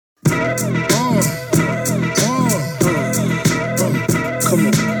Come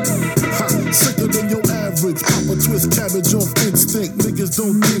on. Sicker than your average. Papa twist cabbage off instinct. Niggas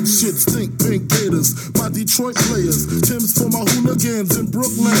don't think shit stink. Pink gators. My Detroit players. Tim's for my hooligans in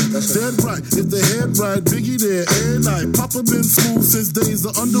Brooklyn. Dead right. If the head right, Biggie there every night. Papa been smooth since days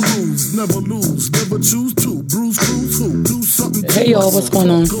of under rules. Never lose. Never choose to. Bruce Cruz who? Do something. Hey y'all, what's going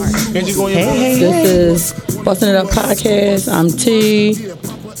on? Hey. This is Busting It Up Podcast. I'm T.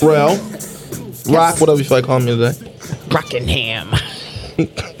 Rel. Rock, whatever you feel like calling me today. Rockingham.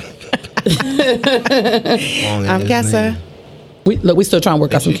 I'm Kessa. We still trying to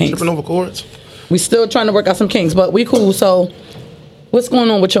work out some kinks. Tripping over chords? We still trying to work out some kinks, but we cool. So, what's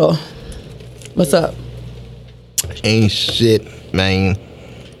going on with y'all? What's up? Ain't shit, man.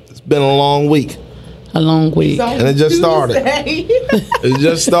 It's been a long week. A long week. And it just started. It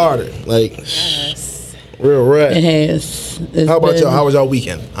just started. Like, real red. It has. How about y'all? How was y'all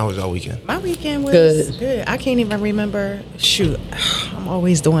weekend? My weekend was good. I can't even remember. Shoot, I'm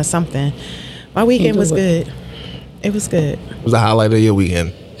always doing something. My weekend was good. It was good. What was the highlight of your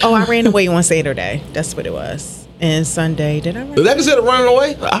weekend? Oh, I ran away on Saturday. That's what it was. And Sunday, did I run? Is that considered running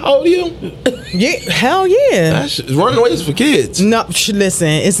away? How old are you? Yeah, hell yeah. Running away is for kids. No, listen,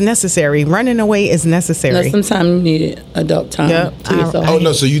 it's necessary. Running away is necessary. No, sometimes you need adult time to yourself. Oh,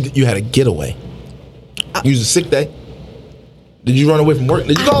 no, so you had a getaway. You was a sick day? Did you run away from work?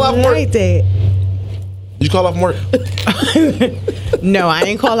 Did you call out from work? Right there. Did you call out from work? No, I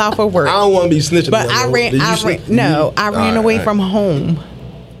didn't call out for work. I don't want to be snitching. But I ran away from home.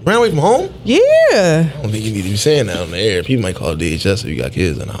 Ran away from home? Yeah. I don't think you need to be saying that on the air. People might call DHS if you got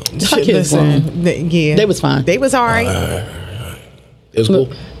kids in the house. Listen, yeah. They was fine. They was all right. It was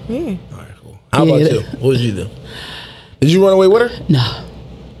cool? Yeah. All right, cool. How about you? What did you do? Did you run away with her? No.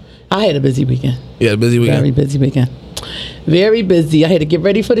 I had a busy weekend. You had a busy weekend? Very busy weekend. Very busy. I had to get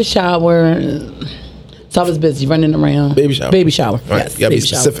ready for the shower. So I was busy running around. Baby shower. Baby shower. All right, yes, you gotta be baby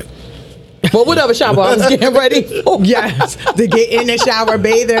shower. specific. Well, whatever shower I was getting ready for. Yes, to get in the shower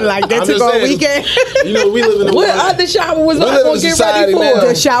bathing like that took all weekend. You know, we live in a What other shower was I going to get ready for? Now.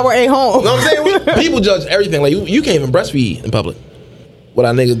 The shower at home. You know what I'm saying? People judge everything. Like, you can't even breastfeed in public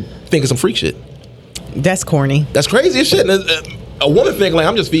without a nigga thinking some freak shit. That's corny. That's crazy as shit. And a woman think like,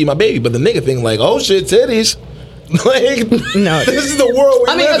 I'm just feeding my baby, but the nigga think like, oh shit, titties. Like, no, this is the world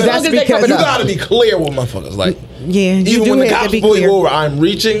we live in. that's because you gotta be clear with motherfuckers. Like, yeah, even when the cops pull you over, I'm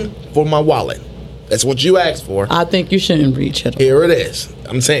reaching for my wallet. That's what you asked for. I think you shouldn't reach it. Here it is.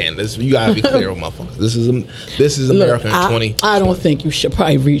 I'm saying this. You gotta be clear with motherfuckers. This is America in 20. I don't think you should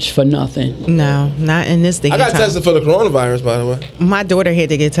probably reach for nothing. No, not in this day. I got tested for the coronavirus, by the way. My daughter had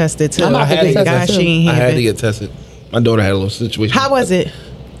to get tested too. I had to get tested. My daughter had a little situation. How was it?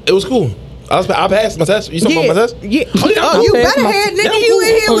 It was cool. I passed my test. You talking about my test? Yeah. Oh, you better have, nigga. You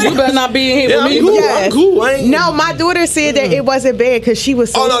in here with you better not be in here with me. I'm cool. Yes. I'm cool. No, my daughter said that it wasn't bad because she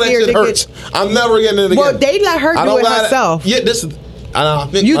was so scared that shit hurts. I'm never getting it again. Well, they let her do it herself. Yeah, this is.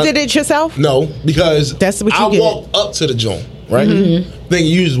 You did it yourself? No, because that's what you I walked up to the joint, right? Then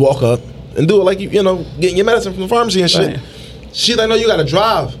you just walk up and do it like you know, getting your medicine from the pharmacy and shit. Right. She's like, no, you got to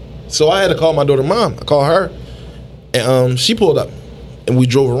drive. So I had to call my daughter mom. I called her, and she pulled up, and we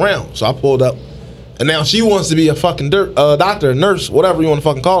drove around. So I pulled up. And now she wants to be a fucking doctor, nurse, whatever you want to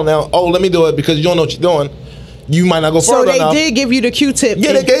fucking call it now. Oh, let me do it because you don't know what you're doing. You might not go further enough. So they did give you the Q-tip.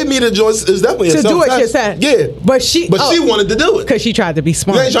 Yeah, they gave me the joints. It's definitely to do it yourself. Yeah, but she wanted to do it because she tried to be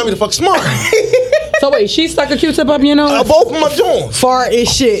smart. You ain't trying me to fuck smart. So wait, she stuck a Q-tip up your nose? Both of my joints. Far as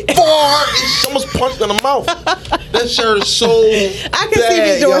shit. Far as almost punched in the mouth. That shirt is so I can see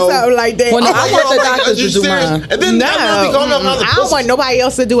me doing something like that. Well, no, I want the doctor to do mine. And then I don't want nobody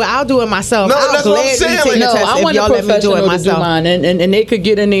else to do it. I'll do it myself. No, I'll that's what I'm saying. take the test I want if y'all let me do it myself. Mine, and they could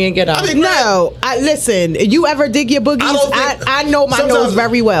get in there and get out. No, listen. You ever dig your boogies? I know my nose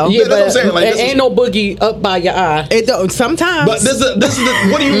very well. Yeah, but ain't no boogie up by your eye. It don't. Sometimes. But this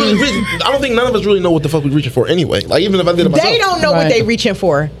is what do you really reach? I don't think none of us really know what the fuck we're reaching for anyway. Like even if I did it myself, they don't know what they reaching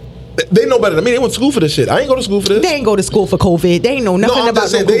for. They know better than me. They went to school for this shit. I ain't go to school for this. They ain't go to school for COVID. They ain't know nothing about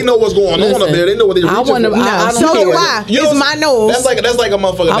saying, they know what's going on up there. They know what they're reaching for. So do I. It's my nose. That's like a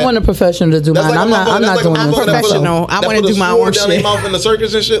motherfucker. I want a professional to do mine. I'm not doing it. Professional. I want to do my own shit. Down their mouth in the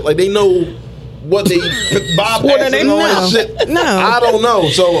circus and shit. Like they know what they bypassing on and shit. No, I don't know.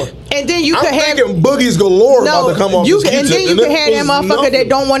 So and then you could have boogies galore about to come off. And then you can have that motherfucker that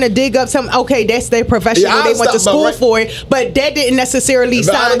don't want to dig up some. Okay, that's their professional. They went to school for it, but that didn't necessarily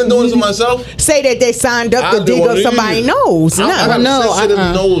sign. I've been doing this myself. Say that they signed up to dig up somebody's nose.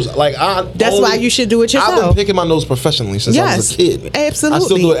 No, like that's why you should do it yourself. I've been picking my nose professionally since I was a kid. Absolutely, I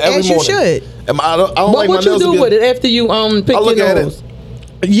still do it every morning. You should. I don't like what you do with it after you pick your nose?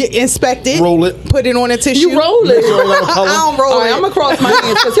 You inspect it, roll it, put it on a tissue. You roll it. I don't roll it. I'm gonna cross my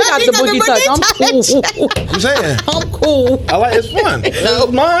hands because he got the boogie touch. I'm cool. I'm saying. I'm cool. I like it's fun.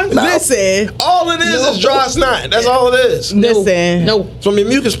 That's mine. Listen, all it is dry snot. That's all it is. Listen. No. From your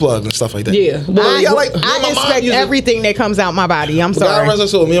mucus plugs and stuff like that. Yeah. I inspect everything that comes out my body. I'm sorry.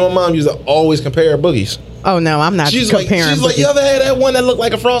 Me and my mom used to always compare boogies. Oh no, I'm not comparing. She's like, you ever had that one that looked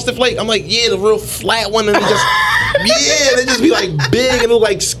like a Frosted Flake? I'm like, yeah, the real flat one, and it just, they just be like big and look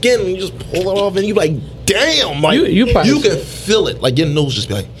like skin, and you just pull it off, and you like, damn, like you can feel it, like your nose just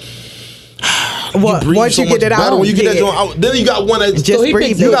be like. Once you get it out, when you get that joint out, then you got one that just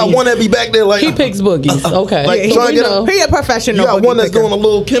breathe. You got one that be back there like he picks boogies. Okay, like he a professional. You got one that's doing a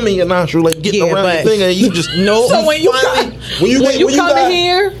little Kim in your nostril, like getting around the thing, and you just no. So when you come in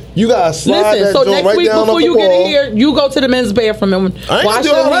here. You gotta slide that so joint next right week down before the you get wall. in here, you go to the men's bathroom and wash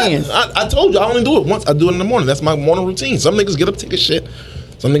your hands. I told you I only do it once. I do it in the morning. That's my morning routine. Some niggas get up, take a shit.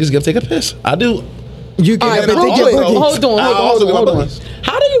 Some niggas get up, take a piss. I do. You get up and take your hold on.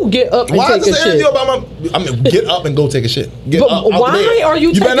 How do you get up and take a shit? Get up and go take a shit. Why are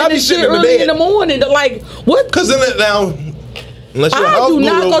you taking a shit early in the morning? Like what? Because then now, unless you're I do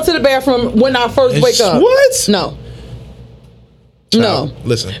not go to the bathroom when I first wake up. What? No. No.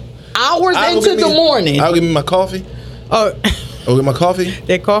 Listen. Hours into the morning. I'll give me my coffee. Oh. I'll get my coffee.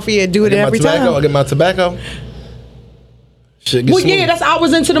 That coffee, I do it every time. I'll get my tobacco. Well, yeah, that's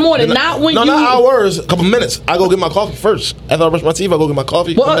hours into the morning. Not when not hours. A couple minutes. I go get my coffee first. After I brush my teeth, I go get my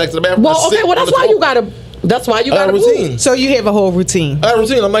coffee. Come back to the bathroom. Well, okay. Well, that's why you gotta. That's why you got a routine. So you have a whole routine. I have a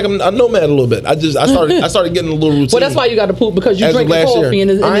routine. I'm like a nomad a little bit. I started getting a little routine. Well, that's why you got to poop because you drink coffee.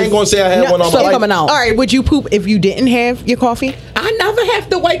 And I ain't gonna say I had one on my coming out. All right, would you poop if you didn't have your coffee? I never have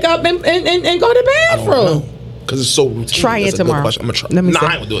to wake up and go to the bathroom. Because it's so routine. Try it tomorrow. I'm gonna try. I ain't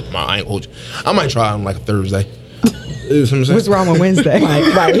gonna do it tomorrow. I ain't hold you. I might try on like a Thursday. What's wrong with Wednesday?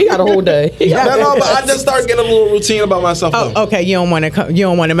 right, he got a whole day. No, but I just started getting a little routine about myself. Oh, okay. You don't want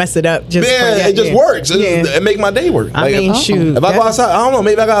to mess it up. It just works. It make my day work. I mean, shoot. If I go outside, I don't know.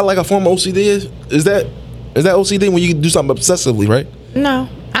 Maybe I got like a form of OCD. Is that OCD when you do something obsessively, right? No.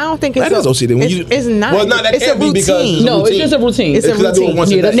 I don't think it's OCD. It's not. Well, not that it's a routine. It's just a routine. It's a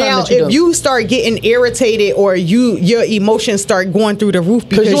routine. Now, if you start getting irritated or your emotions start going through the roof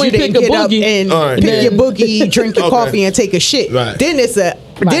because you didn't get up and pick your boogie, drink your coffee, and take a shit, then it's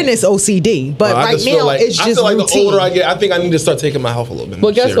OCD. But right now, it's just routine. I feel like the older I get, I think I need to start taking my health a little bit more.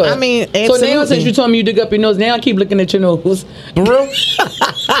 Well, guess what? I mean, absolutely. So now since you told me you dig up your nose, now I keep looking at your nose. For real?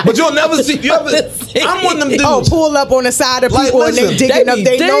 But you'll never see. I'm one of them dudes. Oh, pull up on the side of people and they digging up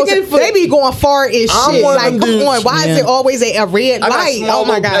their nose. They be going far as shit. Like, come on, why is it always a red light? Oh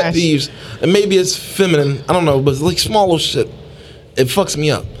my gosh. Pet peeves, and maybe it's feminine. I don't know, but it's like small little shit. It fucks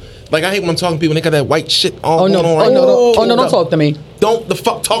me up. Like I hate when I'm talking to people and they got that white shit all going on right now. Don't talk to me. Don't the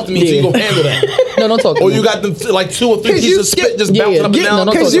fuck talk to me until you go handle that. No, don't talk to me. Or you got them like 2 or 3 pieces of spit just bouncing up and down.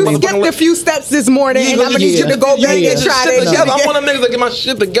 Because you skipped a few steps this morning and I'm going to need you to go back and try that together. I'm one of them niggas that get my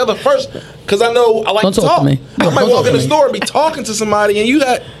shit together first because I know I like to talk. I might walk in the store and be talking to somebody and you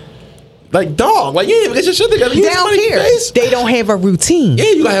got like dog, like you didn't even get your shit together. Down here, they don't have a routine. Yeah,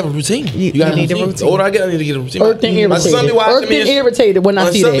 you gotta have a routine. You gotta need a routine. The older I get, I need to get a routine. My son be watching me. Irritated when I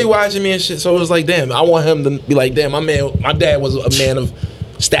see that. My son be watching me and shit. So it was like, damn, I want him to be like, damn, my dad was a man of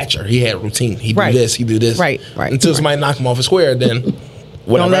stature. He had a routine. He do this. He do this. Right. Until somebody knock him off a square, then.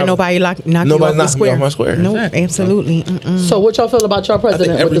 Don't let nobody knock you off my square. No, absolutely. So what y'all feel about your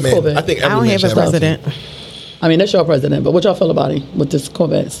president with this COVID? I think I don't have a president. I mean, that's your president, but what y'all feel about him with this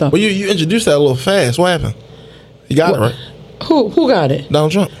COVID stuff? Well, you introduced that a little fast. What happened? You got it, right? Who got it?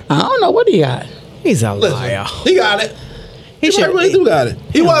 Donald Trump. I don't know what he got. He's a liar. He got it. He really do got it.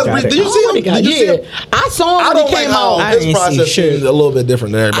 He was. Did you see him? Did you see him? I saw him when he came out. His process seems a little bit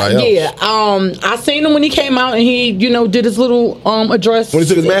different than everybody else. Yeah. I seen him when he came out and he, did his little address. When he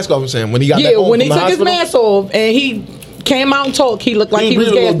took his mask off, I'm saying when he got back home when he took his mask off and he came out and talked, he looked like he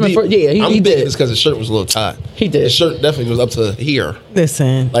was gasping for. Yeah, he did. It's because his shirt was a little tight. He did. His shirt definitely was up to here.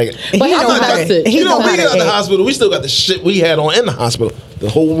 Listen, like but he know how to. We got the hospital. We still got the shit we had on in the hospital, the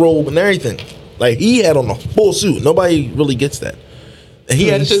whole robe and everything. Like he had on a full suit. Nobody really gets that. And he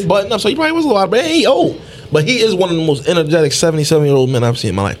had his shit buttoned up, so he probably was a little out of breath. He old, but he is one of the most energetic 77-year-old men I've seen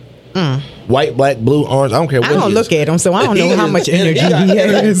in my life. White, black, blue, orange. I don't care what. I don't look at him, so I don't know how much energy he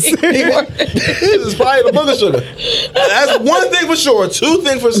has. It's probably the booger sugar. That's one thing for sure. 2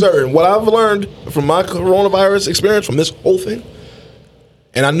 things for certain. What I've learned from my coronavirus experience, from this whole thing,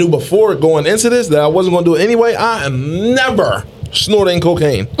 and I knew before going into this that I wasn't going to do it anyway. I am never snorting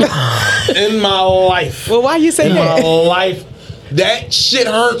cocaine in my life. Well, why you say that? In my life. That shit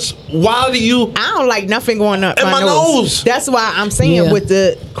hurts. Why do you? I don't like nothing going up in my nose. That's why I'm saying with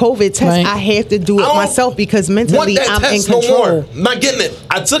the COVID test, I have to do it myself because mentally I'm in control. No more. I'm not getting it.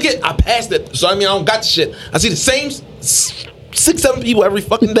 I took it. I passed it. So I mean, I don't got the shit. I see the same 6-7 people every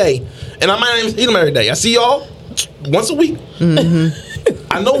fucking day, and I might not even see them every day. I see y'all once a week. Mm-hmm.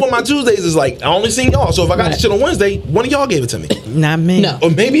 I know what my Tuesdays is like. I only seen y'all. So if I got the shit on Wednesday, one of y'all gave it to me. Not me. No. Or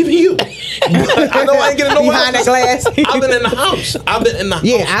maybe even you. I know I ain't getting nowhere behind the glass. I've been in the house.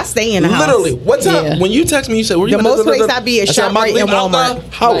 Yeah, I stay in the house. Literally. What time? When you text me, you said, where you the most place I be is ShopRite and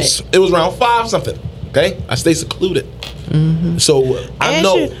Walmart. House. It was around 5 something. Okay? I stay secluded. Mm-hmm. So I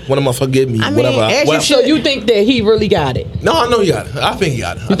know when a motherfucker give me whatever. So you think that he really got it? No, I know he got it. I think he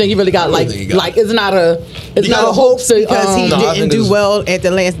got it. You think he really got it? Like it's not a hoax because he didn't do well at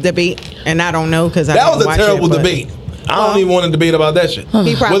the last debate, and I don't know because that was a terrible debate. I don't even want to debate about that shit.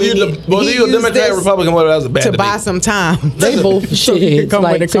 He probably whether you're a Democrat or Republican, whether that was a bad to debate. buy some time. They both shit.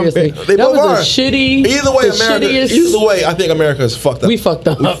 Like seriously, they both are shitty. Either way, America. Either way, I think America is fucked up. We fucked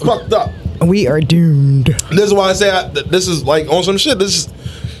up. We fucked up. We are doomed. This is why I say this is like on some shit. This is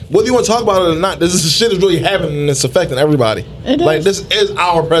whether you want to talk about it or not. This shit is really happening and it's affecting everybody. Like this is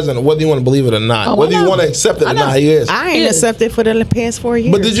our president, whether you want to believe it or not, whether you want to accept it or not. He is. I ain't accepted for the past 4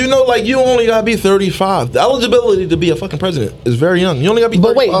 years. But did you know, like, you only gotta be 35. The eligibility to be a fucking president is very young. You only gotta be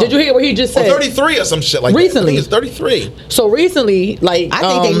 35. But wait, did you hear what he just said? Or 33 or some shit like recently. that. I think it's 33. So recently, like I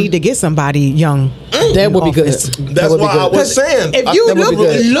think they need to get somebody young. That would be good. That's why I was saying. If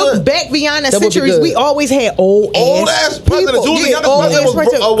you look back beyond the centuries, we always had old ass presidents. Who was the youngest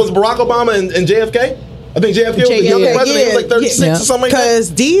president? Was Barack Obama and JFK? I think JFK was the youngest president. He was like 36 or something like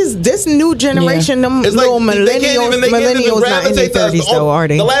that. Because this new generation, them little millennials not in their 30s though, are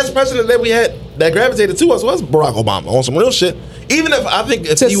they? The last president that we had that gravitated to us was Barack Obama on some real shit. Even if I think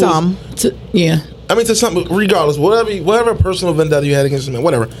if he was, I mean to some, regardless, whatever personal vendetta you had against him,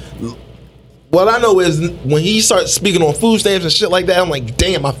 whatever. What I know is when he starts speaking on food stamps and shit like that, I'm like,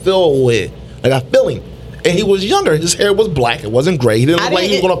 damn, I feel it. Like I feel him. And he was younger. His hair was black. It wasn't gray. He didn't look like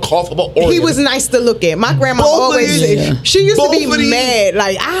he was gonna cough up an organ. He was nice to look at. My grandma always said she used to be mad.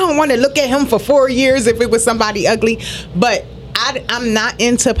 Like I don't want to look at him for 4 years if it was somebody ugly. But I'm not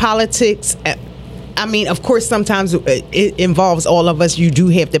into politics. I mean, of course, sometimes it involves all of us. You do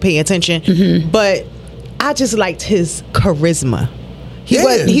have to pay attention. Mm-hmm. But I just liked his charisma.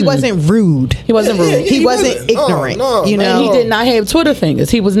 He wasn't rude. He wasn't rude. He wasn't ignorant. No, you know, and he did not have Twitter fingers.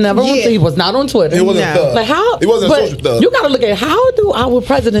 He was never. He was not on Twitter. He wasn't thug. Like how? He wasn't a social thug. You got to look at how do our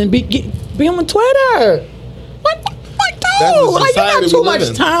president be on Twitter? What? Like you got too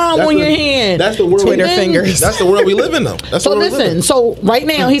much time on your hand. That's the world. Twitter fingers. That's the world we live in, though. So listen. So right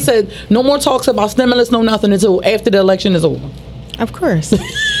now he said no more talks about stimulus, no nothing until after the election is over. Of course.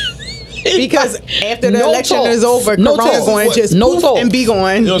 Because after the election is over, Corona's going to just and be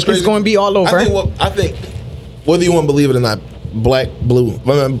going. You know, it's going to be all over. I think whether you want to believe it or not, black, blue,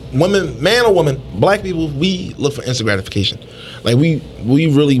 women, man or woman, black people, we look for instant gratification. Like we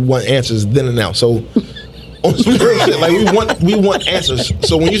really want answers then and now. So on some real shit, like we want answers.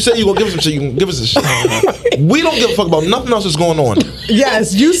 So when you say you're gonna give us some shit, you can give us some shit. We don't give a fuck about nothing else that's going on.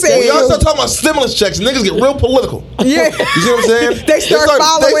 Yes, you say. When y'all start talking about stimulus checks, niggas get real political. Yeah, you see what I'm saying? They start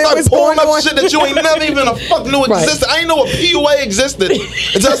pulling up shit that you ain't never even a fuck knew existed. I ain't know what PUA existed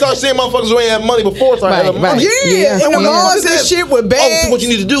until I started seeing motherfuckers who ain't had money before started having money. Yeah, and when all this shit with bags. So what you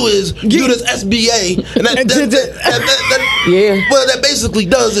need to do is do this SBA, and that what that basically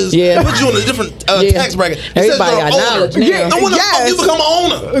does is put you in a different tax bracket. Everybody got knowledge now. Yeah, when the fuck you become an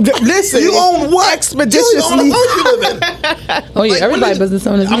owner? Listen, you own what? Expeditiously. You own the house you live in. Oh yeah, like, everybody business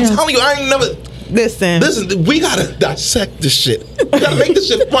owners. I'm telling you, I ain't never. Listen, we gotta dissect this shit. We gotta make this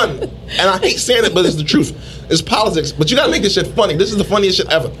shit fun. And I hate saying it, but it's the truth. It's politics, but you gotta make this shit funny. This is the funniest shit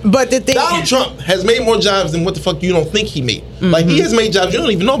ever. But the thing, Donald Trump has made more jobs than what the fuck you don't think he made. Mm-hmm. Like he has made jobs you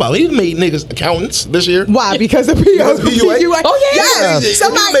don't even know about. He's made niggas accountants this year. Why? Because of PUA. Oh yeah.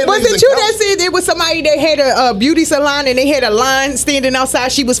 Somebody was it you that said it was somebody that had a beauty salon and they had a line standing outside.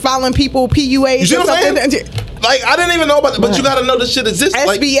 She was following people PUA. You see what I'm saying? Like I didn't even know about it, but you gotta know this shit exists. SBA,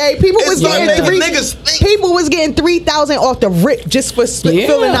 like, people was getting $3,000 off the rip just for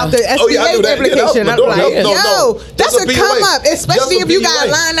filling out the SBA application. I'm like, yo, that's a come up, especially if you got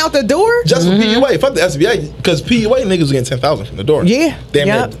a line out the door. Just for PUA, fuck the SBA, because PUA niggas was getting $10,000 from the door. Yeah, damn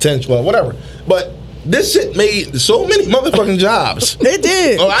near 10, 12, whatever. But This shit made so many motherfucking jobs. It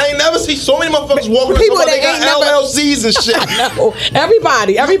did. Oh, I ain't never see so many motherfuckers walking around. People that got LLCs and shit. No,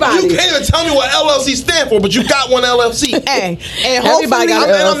 everybody. You can't even tell me what LLC stand for, but you got one LLC. Hey, and hopefully,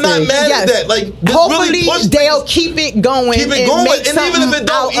 I'm not mad at that. Like, hopefully they'll keep it going. Keep it going, and even if it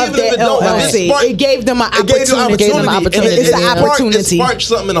don't, it gave them an opportunity. It's an opportunity. It sparked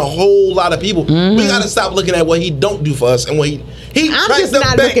something in a whole lot of people. We got to stop looking at what he don't do for us and what he. I'm just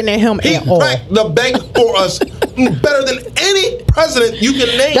not looking at him at all. He cracked the bank for us better than any president you can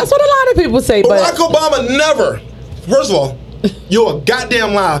name. That's what a lot of people say. Barack Obama never. First of all, you're a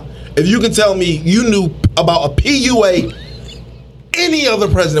goddamn lie if you can tell me you knew about a PUA any other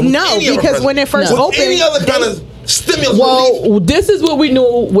president. No, because when it first opened, any other kind of stimulus. Well, this is what we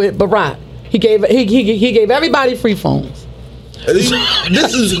knew with Barack. He gave everybody free phones. This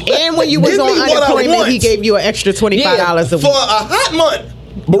is and when you was on unemployment, he gave you an extra $25 a week for a hot month.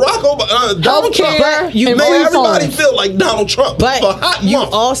 Barack Obama, Donald Trump, you made everybody feel like Donald Trump. But for a hot you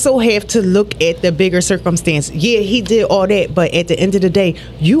month. Also have to look at the bigger circumstance. Yeah, he did all that, but at the end of the day,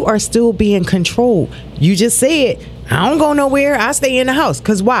 you are still being controlled. You just said, I don't go nowhere. I stay in the house.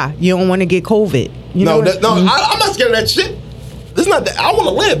 Because why? You don't want to get COVID. I'm not scared of that shit. It's not that I want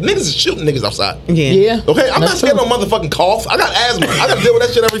to live. Niggas is shooting niggas outside. Yeah. Okay, I'm not scared of no motherfucking cough. I got asthma. I got to deal with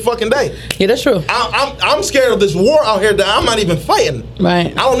that shit every fucking day. Yeah, that's true. I'm scared of this war out here that I'm not even fighting.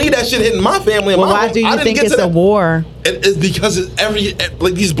 Right. I don't need that shit hitting my family. And why do you think it's a war? It's because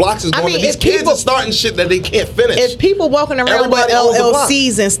these blocks is going. These kids are starting shit that they can't finish. If people walking around with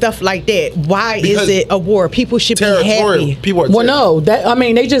LLCs and stuff like that, why is it a war? People should be happy. People are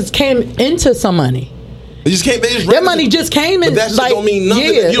they just came into some money. Their money just came in. But that shit don't mean nothing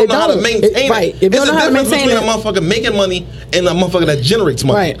if you don't know how to maintain it. Right. If you don't know how to maintain it. There's a difference between a motherfucker making money and a motherfucker that generates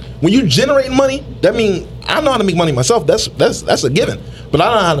money. Right. When you generate money, that means I know how to make money myself. That's a given. But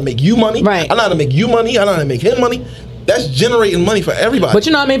I know how to make you money. Right. I know how to make you money. I know how to make him money. That's generating money for everybody. But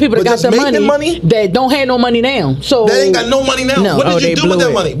you know how many people that got their money that don't have no money now? So they ain't got no money now. No. What did you do with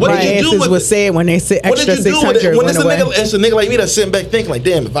that money? What did you do with it? Was said when they said extra 600 when it's a nigga like me that's sitting back thinking like,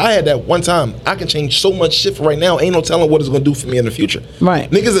 damn, if I had that one time, I can change so much shit for right now. Ain't no telling what it's gonna do for me in the future. Right.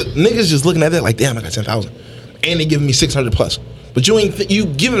 Niggas just looking at that like, damn, I got 10,000, and they giving me 600 plus. But you ain't you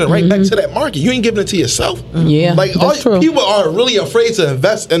giving it right back to that market. You ain't giving it to yourself. Yeah, like people are really afraid to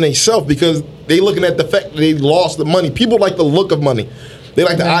invest in themselves because they looking at the fact that they lost the money. People like the look of money. They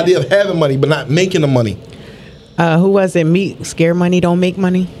like the idea of having money but not making the money. Who was it? Meek, scare money don't make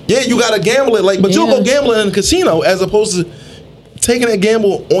money. Yeah, you gotta gamble it but you'll go gambling in a casino as opposed to taking a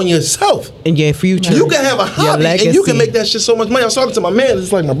gamble on yourself in your future. You can have a hobby and you can make that shit so much money. I was talking to my man.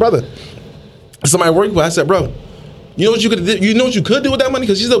 It's like my brother. Somebody I worked with. I said, bro. You know what you could do? You know what you could do with that money?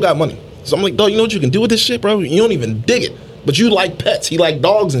 Because you still got money. So I'm like, dog, you know what you can do with this shit, bro? You don't even dig it. But you like pets. He like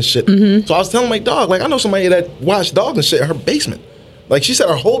dogs and shit. Mm-hmm. So I was telling him, like, dog, like, I know somebody that watched dogs and shit in her basement. Like, she set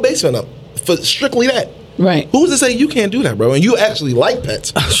her whole basement up for strictly that. Right. Who's to say you can't do that, bro? And you actually like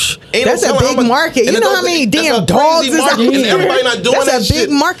pets. That's a big market. You know how many damn dogs is out here? And everybody not doing that shit. That's a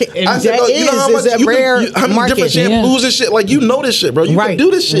big market. I said, you know how much a rare how many market. different shampoos and shit? Like, you know this shit, bro. You can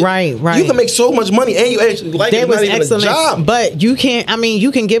do this shit. Right. You can make so much money and you actually like it. Not even a job. But you can't,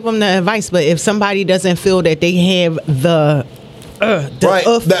 you can give them the advice, but if somebody doesn't feel that they have the you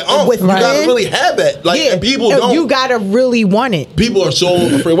gotta really have that. Like, and people don't. You gotta really want it. People are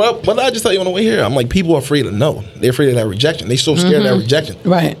so afraid. Well, what did I just tell you on the way here? I'm like, people are afraid of no. They're afraid of that rejection. They're so scared of that rejection.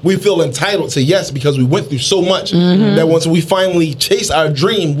 Right. We feel entitled to yes because we went through so much that once we finally chase our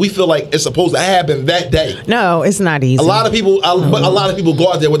dream, we feel like it's supposed to happen that day. No, it's not easy. A lot of people, but a lot of people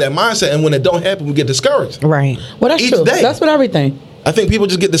go out there with that mindset, and when it don't happen, we get discouraged. Right. Well, that's true. That's what everything. I think people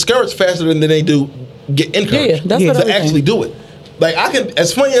just get discoured faster than they do get encouraged. Yeah, that's what to actually do it. Like, I can,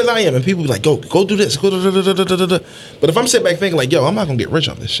 as funny as I am, and people be like, go do this, go da. But if I'm sitting back thinking like, yo, I'm not gonna get rich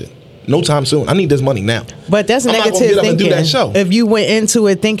off this shit. No time soon. I need this money now. But that's negative thinking. Do that show. If you went into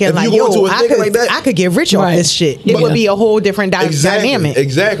it thinking like, yo, I could get rich off this shit. It would be a whole different dynamic.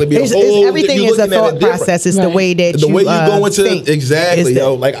 Exactly. Everything is a thought process. It's the way that you go into think. Exactly,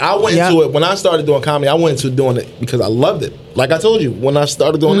 yo. Like, I went into it, when I started doing comedy, I went into doing it because I loved it. Like I told you, when I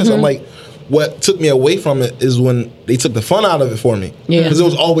started doing this, I'm like, what took me away from it is when they took the fun out of it for me. Yeah. Because it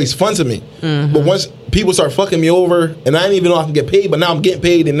was always fun to me. Mm-hmm. But once people start fucking me over, and I didn't even know I can get paid, but now I'm getting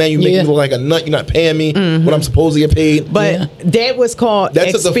paid, and now you make me look like a nut. You're not paying me when I'm supposed to get paid. But that was called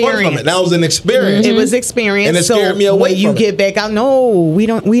experience. Took the fun from it. That was an experience. It was experience. And it scared me away when you get back out, we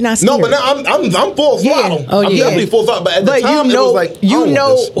not scared. No, but now I'm full throttle. I'm definitely full throttle. But at the time, it was like, you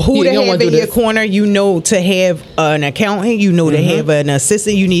know who to have in your corner. You know to have an accountant. You know to have an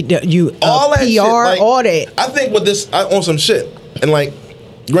assistant. You need all that PR. All that. I think with this, on some shit, and like,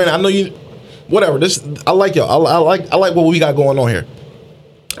 granted, I know whatever. I like y'all. I like what we got going on here.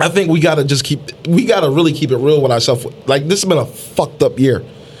 I think we gotta really keep it real with ourselves. Like, this has been a fucked up year.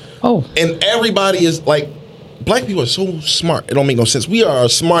 Oh. And everybody is like, black people are so smart. It don't make no sense. We are a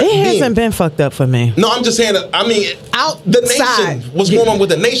smart being. It hasn't been fucked up for me. No, I'm just saying that, I mean, the nation, what's going on with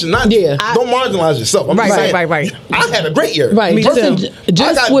the nation? Don't marginalize yourself. I'm just saying, right. I had a great year. Right. Me too.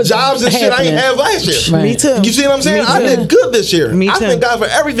 I got jobs and shit I ain't have last year. Right. Me too. You see what I'm saying? I did good this year. Me too. I thank God for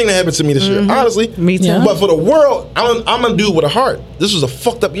everything that happened to me this year, honestly. Me too. But for the world, I'm a dude with a heart. This was a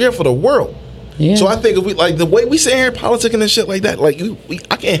fucked up year for the world. Yeah. So I think if we, like, the way we sit here politicking and shit like that, like,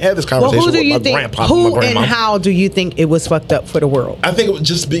 I can't have this conversation with my grandpa and my grandma. Who and how do you think it was fucked up for the world? I think it would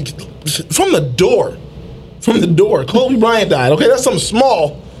just be from the door. Kobe Bryant died. Okay, that's something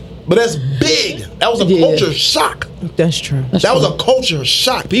small, but that's big. That was a culture shock. That's true. That was a culture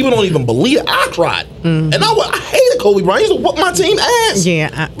shock. People don't even believe it. I cried. And I hated Kobe Bryant. He used to whoop my team ass.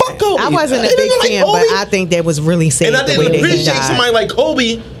 Yeah. Fuck Kobe. I wasn't a big fan, but I think that was really sad. And I didn't appreciate somebody like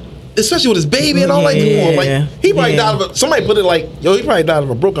Kobe, especially with his baby and all that. Come on, like, he probably died of somebody put it like, he probably died of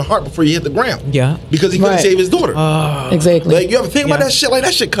a broken heart before he hit the ground. Yeah. Because he couldn't save his daughter. Exactly. Like, you ever think about that shit? Like,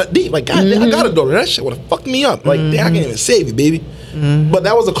 that shit cut deep. Like, God damn, I got a daughter. That shit would have fucked me up. Like, damn, I can't even save you, baby. But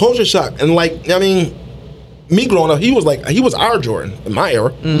that was a culture shock. And, like, I mean, me growing up, he was our Jordan in my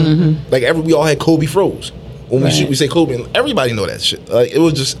era. Like, we all had Kobe froze. When we say Kobe, and everybody know that shit. Like, it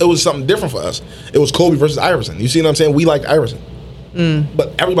was something different for us. It was Kobe versus Iverson. You see what I'm saying? We liked Iverson.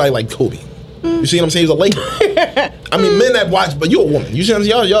 But everybody liked Kobe. You see what I'm saying? He was a Laker. I mean, men that watch, but you're a woman. You see what I'm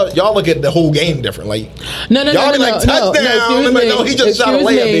saying? Y'all look at the whole game different. Like, no, y'all be like, touchdown. No, he just shot a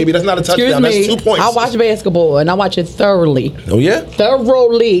layup, baby. That's not a touchdown. That's 2 points. I watch basketball, and I watch it thoroughly. Oh, yeah?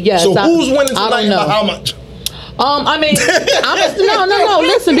 Thoroughly, yes. So who's winning tonight I don't know. and by how much? I mean, no.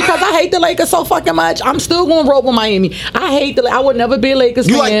 Listen, because I hate the Lakers so fucking much, I'm still going to roll with Miami. I would never be a Lakers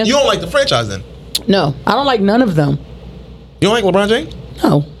fan. You don't like the franchise then? No, I don't like none of them. You don't like LeBron James?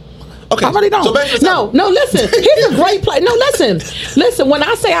 No. Okay. I really don't. So back to the topic. No, listen. He's a great player. No, listen. When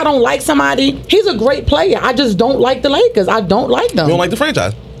I say I don't like somebody, he's a great player. I just don't like the Lakers. I don't like them. You don't like the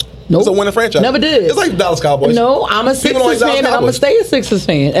franchise? Nope. It's a winning franchise. Never did. It's like the Dallas Cowboys. No, I'm a Sixers fan, and I'm going to stay a Sixers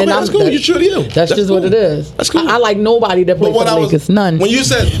fan. Okay, that's cool. You truly do. That's just cool. what it is. That's cool. I like nobody that plays for the Lakers. None. When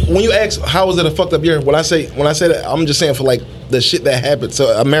you ask how was it a fucked up year, when I say that, I'm just saying for like the shit that happened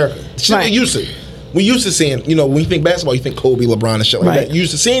to America. Shit we used to. We used to seeing, when you think basketball, you think Kobe, LeBron, and shit like that. You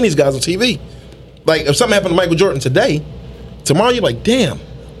used to seeing these guys on TV. Like, if something happened to Michael Jordan today, tomorrow you're like, damn,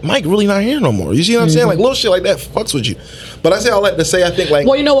 Mike really not here no more. You see what I'm saying? Like, little shit like that fucks with you. But I say all that to say, I think, like...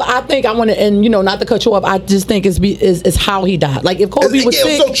 Well, you know what? I think I want to, and, not to cut you off, I just think it's how he died. Like, if Kobe was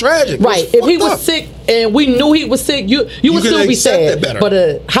sick... It was so tragic. Right. If he was sick and we knew he was sick, you would still be sad.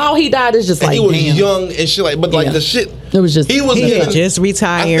 But how he died is just and like, he was young and shit like... But, like, the shit... It was just... He had just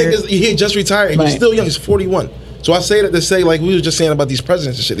retired. I think he had just retired. He was still young. He's 41. So I say that to say, like, we were just saying about these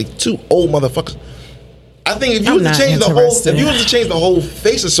presidents and shit. They two old motherfuckers. I think if you was to change the whole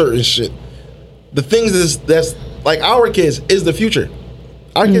face of certain shit, the things that's like our kids is the future.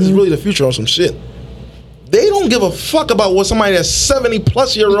 Our kids is really the future on some shit. They don't give a fuck about what somebody that's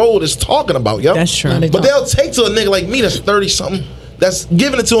 70-plus-year-old is talking about, yo. That's true. But they'll take to a nigga like me that's 30-something, that's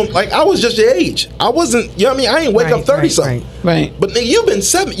giving it to him. Like, I was just your age. I wasn't, you know what I mean? I ain't wake up 30-something. Right. But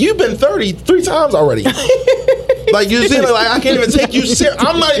nigga, you've been 30 3 times already. Like, you see, like, I can't even take you serious.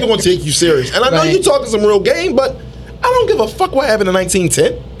 I'm not even going to take you serious. And I know you talking some real game, but I don't give a fuck what happened in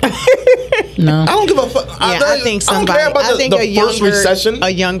 1910. No. I don't give a fuck. I think somebody. I don't care about the first recession,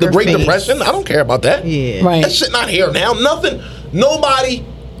 the Great Depression. I don't care about that. Yeah. Right. That shit not here now. Nobody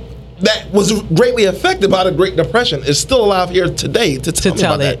that was greatly affected by the Great Depression is still alive here today to tell me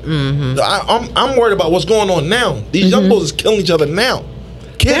about that. I'm worried about what's going on now. These young boys is killing each other now.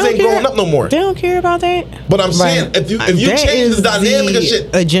 Kids ain't growing up no more. They don't care about that. But I'm saying, if you change the dynamic of shit,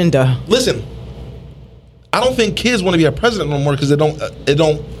 agenda. Listen, I don't think kids want to be a president no more because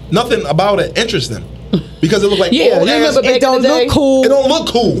nothing about it interests them. Because it look like old ass. It don't look cool. It don't look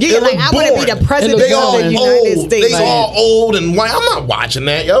cool. Yeah, like I want to be the president of the United States. They all old and white. I'm not watching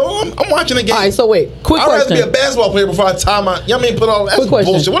that, yo. I'm watching the game. All right, so wait, quick question. I'd rather be a basketball player before I tie my. You know what I mean? Put all that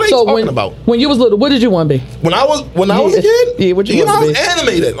bullshit. What are you talking about? When you was little, what did you want to be? When I was a kid, yeah, what you want to be? I was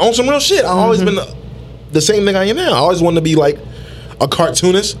animated on some real shit. I've always been the same thing I am now. I always wanted to be like a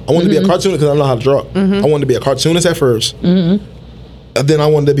cartoonist. I wanted to be a cartoonist because I know how to draw. I wanted to be a cartoonist at first. And then I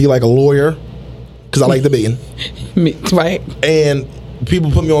wanted to be like a lawyer because I like debating. Right. And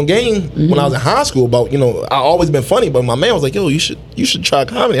people put me on game when I was in high school about, I always been funny, but my man was like, yo, you should try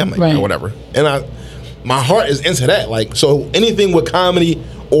comedy. I'm like, yeah, whatever. And my heart is into that. Like, so anything with comedy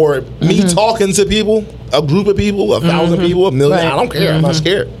or me talking to people, a group of people, 1,000 people, 1 million, I don't care. I'm not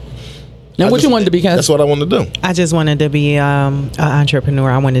scared. And what you wanted to be, Cass? That's what I wanted to do. I just wanted to be an entrepreneur.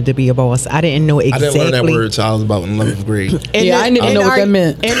 I wanted to be a boss. I didn't know exactly. I didn't learn that word until I was about in 11th grade. I didn't even know what that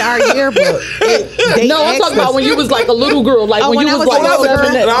meant. In our yearbook. No, I'm talking about when you was like a little girl. Like when you was like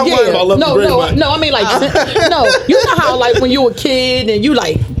 7. No, I mean like, no. You know how like when you were a kid and you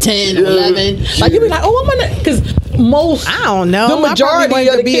like 10, 11. Like you be like, oh, I'm gonna, because most, I don't know. The majority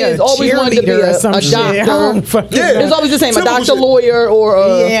of the kids always wanted to be a doctor. It's always the same, a doctor, lawyer, or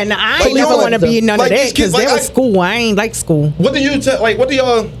I ain't never want to be none of that because there was school. I ain't like school. What do you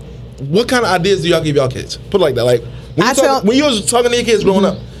what kind of ideas do y'all give y'all kids? Put it like that. Like when you was talking to your kids growing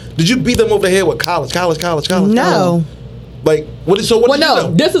up, did you beat them over the head with college? No. Like what? So what? Well,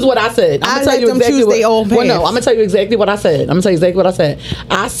 no. This is what I said. I'm gonna tell you exactly what. Well, no. I'm gonna tell you exactly what I said.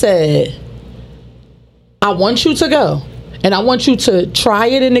 I said, I want you to go, and I want you to try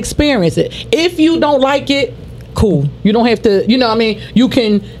it and experience it. If you don't like it, cool. You don't have to. You know what I mean? You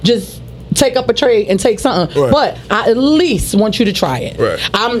can just take up a trade and take something. Right. But I at least want you to try it. Right.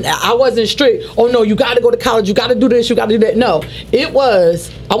 I wasn't strict. Oh no, you got to go to college. You got to do this. You got to do that. No, it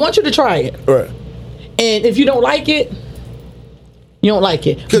was. I want you to try it. Right. And if you don't like it, you don't like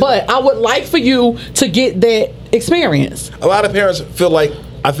it. But I would like for you to get that experience. A lot of parents feel like,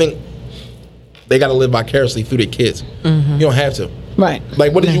 I think they got to live vicariously through their kids. Mm-hmm. You don't have to. Right.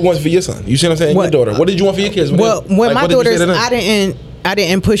 Like, what did you want for your son? You see what I'm saying? Your daughter. What did you want for your kids? When my daughters, I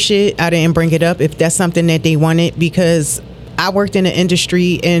didn't push it. I didn't bring it up if that's something that they wanted, because I worked in the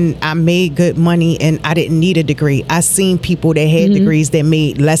industry and I made good money and I didn't need a degree. I seen people that had degrees that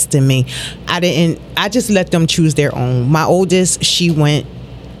made less than me. I just let them choose their own. My oldest, she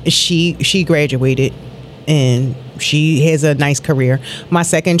graduated and she has a nice career. My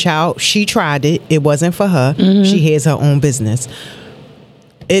second child, she tried it. It wasn't for her. Mm-hmm. She has her own business.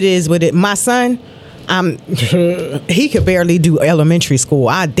 It is what it. My son, he could barely do elementary school.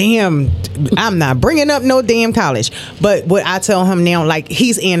 I'm not bringing up no damn college. But what I tell him now, like,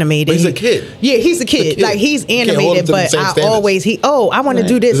 he's animated. But he's a kid. Yeah, he's a kid. Like, he's animated, but I want to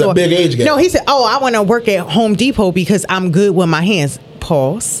do this. There's a big age gap. No, he said, I want to work at Home Depot because I'm good with my hands.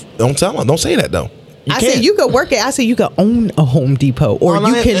 Pause. Don't tell him. Don't say that, though. I said you could work at. I said you could own a Home Depot, or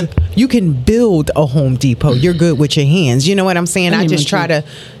you can build a Home Depot. You're good with your hands. You know what I'm saying? I just try to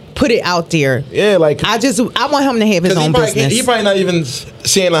put it out there. Yeah, like I want him to have his own business. He probably not even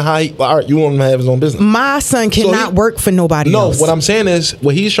seeing a high. All right, you want him to have his own business. My son cannot work for nobody else. No, what I'm saying is,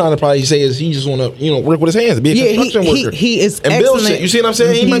 what he's trying to probably say is he just want to, work with his hands, be a construction worker. He is and excellent. Build shit. You see what I'm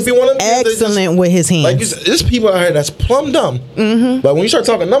saying? He might be one of them excellent with his hands. Like there's people out here that's plumb dumb. Mm-hmm. But when you start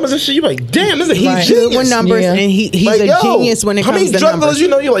talking numbers and shit, you're like, damn, this is he's good with numbers, and he's like, a genius when it comes to numbers. How many drug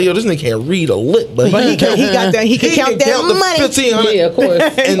dealers you're like, yo, this nigga can't read a lick, but he can count that money. 1,500 of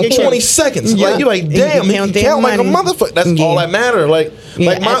course. in 20 seconds. Like you're like, damn, he can count like a motherfucker. That's all that matters. Like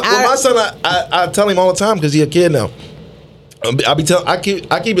my son, I tell him all the time because he's a kid now. I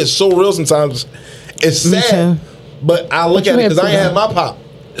keep it so real sometimes. It's sad, but I look at it because I ain't had my pop.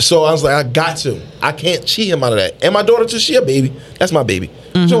 So I was like, I can't cheat him out of that. And my daughter too, she a baby. That's my baby.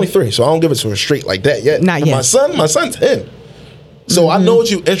 She's only 3, so I don't give it to her straight like that yet. Not yet. My son's 10. So I know what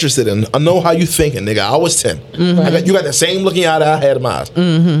you interested in. I know how you thinking, nigga. I was 10. Mm-hmm. You got the same looking eye that I had in my eyes.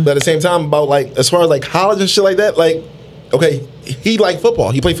 Mm-hmm. But at the same time, about like as far as like college and shit like that, like, okay, he liked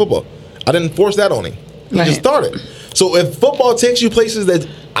football. He played football. I didn't force that on him. He just started. So if football takes you places that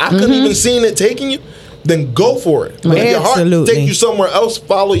I couldn't even seen it taking you, then go for it. But if your heart take you somewhere else,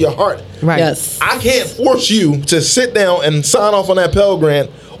 follow your heart. Right. Yes. I can't force you to sit down and sign off on that Pell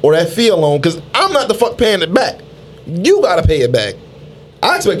Grant or that fee loan because I'm not the fuck paying it back. You gotta pay it back.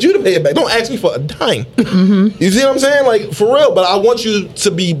 I expect you to pay it back. Don't ask me for a dime. Mm-hmm. You see what I'm saying? Like, for real. But I want you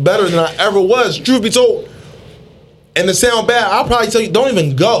to be better than I ever was. Truth be told. And to sound bad, I'll probably tell you, don't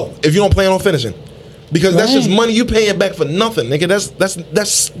even go if you don't plan on finishing. Because that's just money you paying back for nothing, nigga.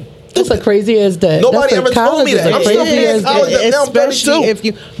 That's a crazy as that. Nobody ever told me that. I'm still paying college now. I'm 32. If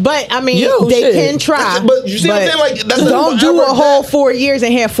you, but I mean, they can try. But you see what I'm saying? Like, that's don't do a whole 4 years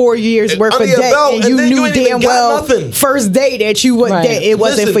and have 4 years worth of debt, and you knew damn well first day that you that it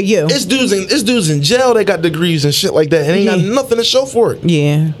wasn't for you. It's dudes in jail that got degrees and shit like that, and ain't got nothing to show for it.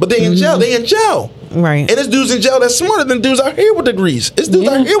 Yeah, but they in jail. They in jail. Right. And it's dudes in jail that's smarter than dudes out here with degrees. It's dudes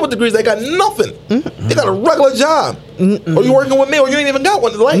out here with degrees that got nothing. They got a regular job. Or you working with me, or you ain't even got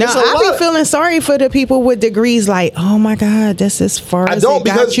one. Like, I be feeling sorry for the people with degrees. Like, oh my God, that's as far as it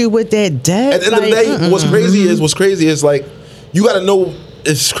got you with that debt. At the end of the day, what's crazy is like, you got to know.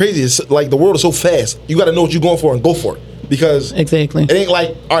 It's crazy. It's like the world is so fast. You got to know what you're going for and go for it. Because exactly, it ain't like,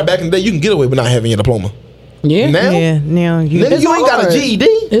 all right, back in the day you can get away with not having your diploma. Yeah. Now you ain't got a GED.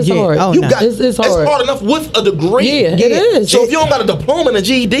 It's hard. Oh, it's hard. It's hard enough with a degree. Yeah, it is. So if you don't got a diploma and a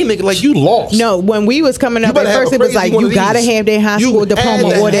GED, nigga, like you lost. No, when we was coming up at first, it was like you gotta have that high school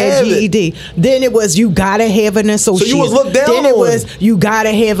diploma or that GED. Then it was you gotta have an associate. So you was looked down on. Then it was you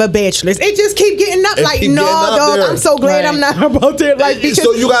gotta have a bachelor's. It just keep getting up. Like no, dog. I'm so glad I'm not about there. Like because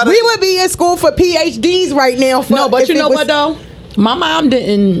we would be in school for PhDs right now. No, but you know what though? My mom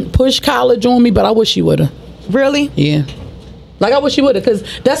didn't push college on me, but I wish she would have. Really? Yeah. Like I wish she would have, because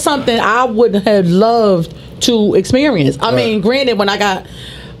that's something I would have loved to experience. I mean, granted, when I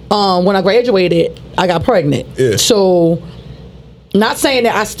graduated, I got pregnant. Yeah. So, not saying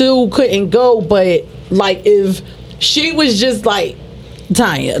that I still couldn't go, but like if she was just like,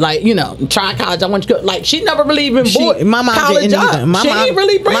 Tanya, like, you know, trying college, I want you to go. Like, she never really even brought college up. She didn't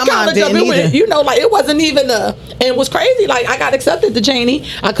really bring college up. It was, you know, like, it wasn't even and it was crazy. Like, I got accepted to Cheney.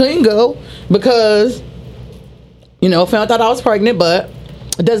 I couldn't go because, you know, found out I was pregnant, but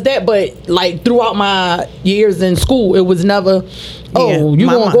like, throughout my years in school, it was never, you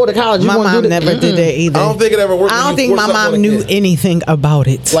gonna go to college. My mom never did that either. I don't think it ever worked. I don't think my mom knew anything about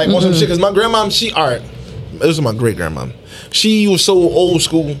it. Like, on some shit, because my grandma, this was my great grandma. She was so old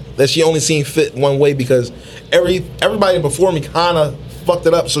school that she only seen fit one way because everybody before me kind of fucked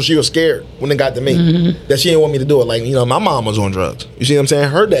it up, so she was scared when it got to me that she didn't want me to do it. Like, you know, my mom was on drugs. You see what I'm saying?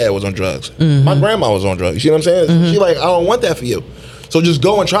 Her dad was on drugs. My grandma was on drugs. You see what I'm saying? She like, I don't want that for you. So just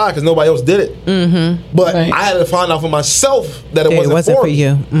go and try because nobody else did it. But I had to find out for myself that it wasn't for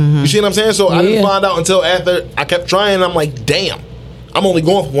you. You see what I'm saying? So I didn't find out until after I kept trying. And I'm like, damn, I'm only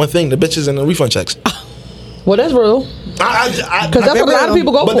going for one thing: the bitches and the refund checks. Well, that's real. Because that's what a lot of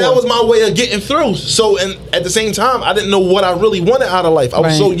people go for. But that was my way of getting through. So, and at the same time, I didn't know what I really wanted out of life. I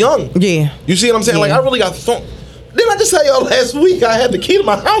was so young. Yeah. You see what I'm saying? Like, I really got thrown. Didn't I just tell y'all last week I had the key to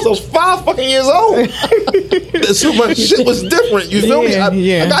my house? I was 5 fucking years old. So my shit was different. You feel me?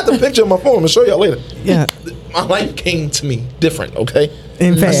 I got the picture on my phone. I'm going to show y'all later. Yeah. My life came to me different, okay?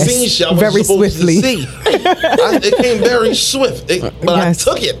 And fast. I seen shit I wasn't supposed to see. It came very swift. But I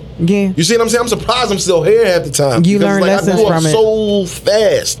took it. Yeah. You see what I'm saying? I'm surprised I'm still here half the time. You learn lessons from it. I grew up so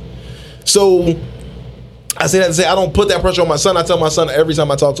fast. So I say that to say I don't put that pressure on my son. I tell my son every time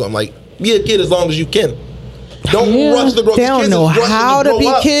I talk to him, like, be a kid as long as you can. Don't rush to grow up. They don't know how to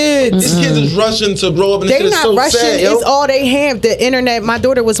be kids. These kids is rushing to grow up, and they're this not so rushing. sad, It's all they have. The internet. My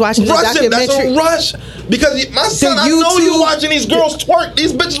daughter was watching the documentary. That's a rush. Because my son, I know you watching these girls twerk.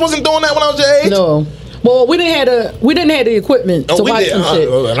 These bitches wasn't doing that when I was your age. No. Well, we didn't have the equipment to watch some shit.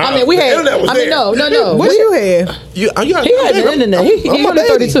 I mean, we had. No. What you have? He had the internet. He only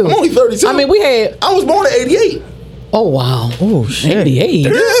 32. I'm only 32. I mean, we had. I was born in '88. Oh wow! Oh shit! 88.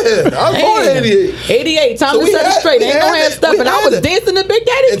 Yeah, I was born in '88. 88. Time to set it straight. Ain't no hand stuff, and I was dancing to Big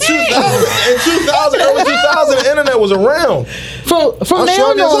Daddy. In 2000, early 2000, the internet was around. From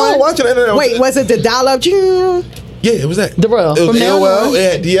now on, watching the internet. Wait, was it the dial-up? Yeah, it was that. The real. It was AOL.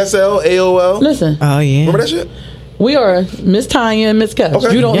 It had DSL, AOL. Listen. Oh yeah. Remember that shit? We are Miss Tanya and Miss Kev.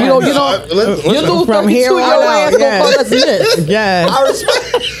 Okay. You don't get on. You lose from here on out. Yeah. I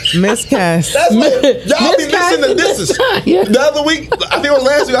respect Miss Cass. That's like, y'all be missing the disses. The other week, I think it was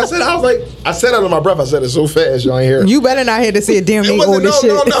last week, I said under my breath, I said it so fast, y'all ain't hear it. You better not hear to see a damn nigga on this shit.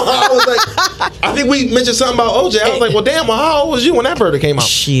 No. I was like, I think we mentioned something about OJ. I was like, well, damn, how old was you when that bird came out?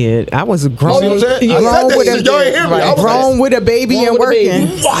 Shit, I was grown. You know what I'm saying? Grown with a baby and working.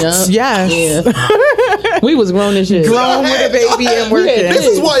 What? Yes. We was grown as shit. Grown with a baby and working. This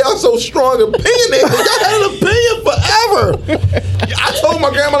is why y'all so strong opinionated. Y'all had an opinion forever. I told my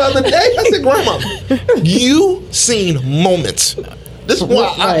grandma the other day, I said, Grandma, you seen moments. This is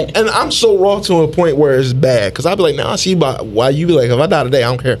why and I'm so raw to a point where it's bad. Because I'll be like, now I see why you be like, if I die today, I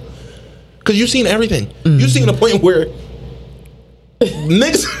don't care. Because you seen everything. Mm-hmm. You seen a point where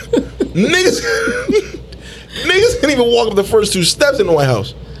niggas can't even walk up the first 2 steps in the White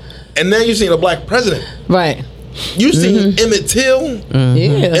House. And now you seen a black president. Right. You seen Emmett Till,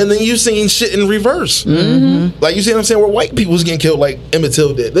 and then you seen shit in reverse. Like, you see what I'm saying, where white people was getting killed like Emmett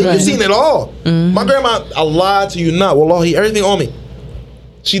Till did. You seen it all. My grandma, I lied to you not. Wallahi, everything on me.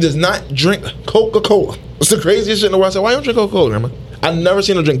 She does not drink Coca-Cola. It's the craziest shit in the world. I said, why don't you drink Coca-Cola, Grandma? I've never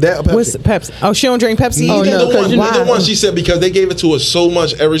seen her drink that or Pepsi. What's Pepsi? Oh, she don't drink Pepsi either? No, the one she said because they gave it to us so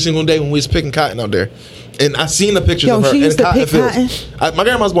much every single day when we was picking cotton out there. And I seen the pictures of her in cotton fields. My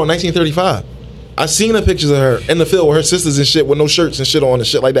grandma was born in 1935. I seen the pictures of her in the field with her sisters and shit with no shirts and shit on and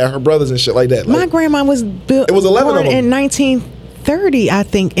shit like that. Her brothers and shit like that. My grandma was built. It was 11 of them in 1930, I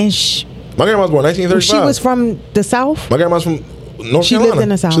think. And my grandma was born in 1935. She was from the South. My grandma's from North Carolina. Lived in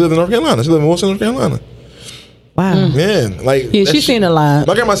the South. She lived in North Carolina. She lived in Wilson, North Carolina. Wow. Man, like she's seen a lot.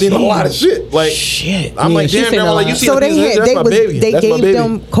 My grandma seen a lot of shit. Like shit. I'm like, damn, grandma, like you seen. So they gave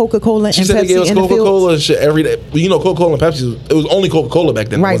them Coca-Cola and Pepsi. She said they gave us Coca-Cola and shit every day. You know, Coca-Cola and Pepsi. It was only Coca-Cola back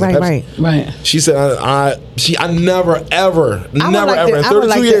then. Right. She said, I never ever in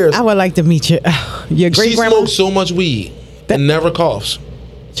 32 years. I would like to meet your great grandma. She smoked so much weed and never coughs.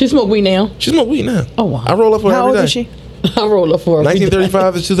 She smoke weed now. Oh wow. I roll up for her every day. How old is she? I roll up for her.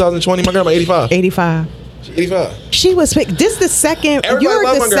 1935 to 2020. My grandma 85. 85. 85. She was picked. This the second. You're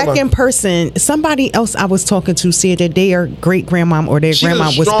the second person. Somebody else I was talking to said that their great grandmom or their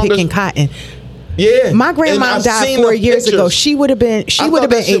grandma was picking cotton. Yeah, my grandma died 4 years ago. She would have been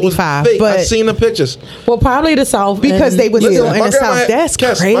 85. But I've seen the pictures. Well, probably the South because they was still in the South. That's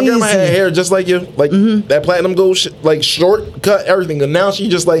crazy. My grandma had hair just like you, like that platinum gold, like short cut, everything. And now she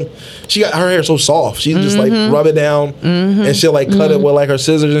just like she got her hair so soft. She just like rub it down and she'll like cut it with like her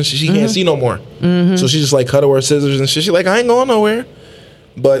scissors and she can't see no more. So she just like cut it with her scissors and shit. She like I ain't going nowhere,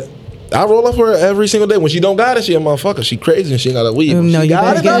 but. I roll up for her every single day. When she don't got it, she a motherfucker. She crazy and she got a weed. No, you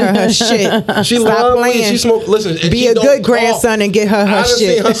gotta get her shit. She love weed. She smoke. Listen, be a good grandson and get her shit. I done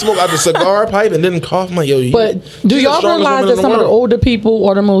seen her smoke out the cigar pipe and didn't cough. I'm like, yo, but do y'all realize that some of the older people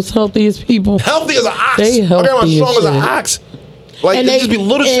are the most healthiest people? Healthy as an ox. They healthy as strong as an ox. Like there just be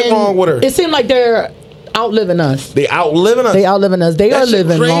little shit wrong with her. It seemed like they're outliving us. They outliving us. They are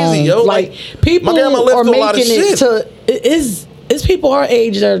living crazy, long. Yo. Like people are making it to. It's people our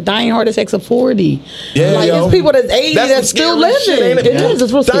age that are dying heart attacks at 40. Yeah, like it's people that's 80 that's still living. Shit, it is.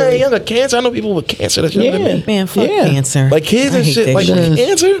 It's real dying young of cancer. I know people with cancer that's younger than me. Man, fuck cancer. Like kids and shit. Like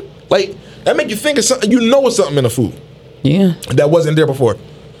cancer. Like that make you think of something. You know it's something in the food. Yeah. That wasn't there before.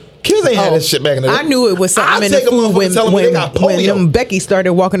 Kids ain't had this shit back in the day. I knew it was something in the food when them Becky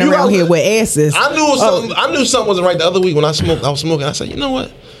started walking around here with asses. I knew something wasn't right the other week when I was smoking. I said, you know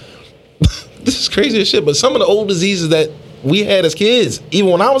what? This is crazy as shit. But some of the old diseases that we had as kids, even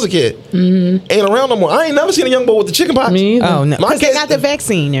when I was a kid, ain't around no more. I ain't never seen a young boy with the chicken pox. Me either. Oh no, because they got the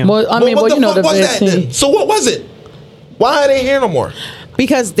vaccine now. Well, I mean, what the vaccine. That then? So what was it? Why are they here no more?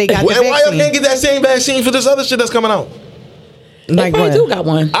 Because they got the vaccine. And why y'all can't get that same vaccine for this other shit that's coming out? Like they do got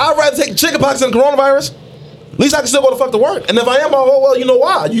one. I'd rather take chicken pox than coronavirus. At least I can still go to fuck to work. And if I am, well, you know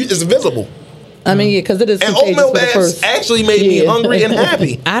why? It's invisible. I mean, yeah, because it is. And oatmeal baths actually made me hungry and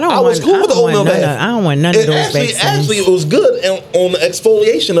happy. I was cool with the oatmeal bath. I don't want none of those vaccines. Actually, it was good on the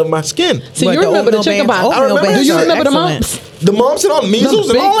exfoliation of my skin. So you remember the chicken pox? Do you remember the mumps? The mumps and all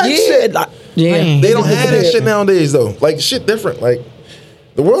measles and all that shit. Yeah, they don't have that shit nowadays though. Like shit different. Like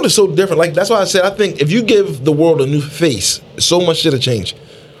the world is so different. Like that's why I said I think if you give the world a new face, so much shit will change.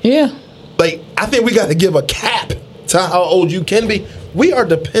 Yeah. Like I think we got to give a cap to how old you can be. We are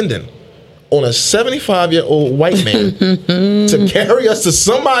dependent on a 75-year-old white man to carry us to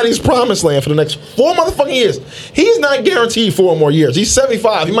somebody's promised land for the next 4 motherfucking years. He's not guaranteed 4 more years. He's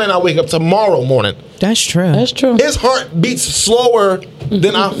 75. He might not wake up tomorrow morning. That's true. That's true. His heart beats slower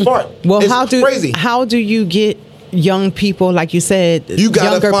than our fart. Well, it's crazy. How do you get young people, like you said, you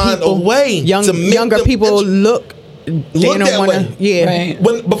gotta find a way to make younger people look that way. Yeah.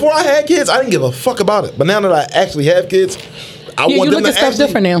 Right. Before I had kids, I didn't give a fuck about it. But now that I actually have kids, I want you them look at stuff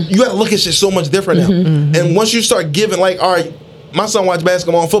different now. You got to look at shit so much different now. And once you start giving, like, all right, my son watched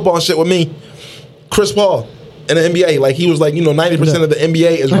basketball and football and shit with me. Chris Paul in the NBA, like he was like, 90% of the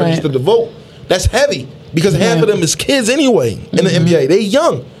NBA is registered to vote. That's heavy because half of them is kids anyway in the NBA. They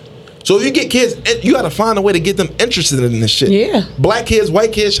young. So if you get kids, you got to find a way to get them interested in this shit. Yeah. Black kids,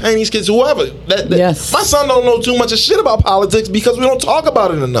 white kids, Chinese kids, whoever. Yes. My son don't know too much of shit about politics because we don't talk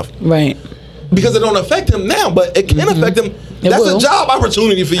about it enough. Right. Because it don't affect him now, but it can affect him. That's a job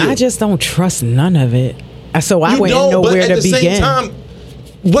opportunity for you. I just don't trust none of it. So I wouldn't know where to begin. But at the same time,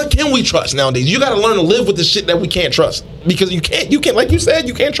 what can we trust nowadays? You got to learn to live with the shit that we can't trust. Because you can't, like you said,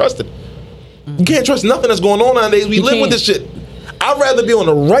 you can't trust it. You can't trust nothing that's going on nowadays. We live with this shit. I'd rather be on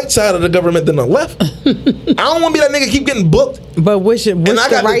the right side of the government than the left. I don't want to be that nigga keep getting booked. But what's the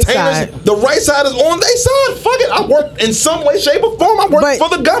right side? The right side is on their side. Fuck it. I work in some way, shape, or form. I work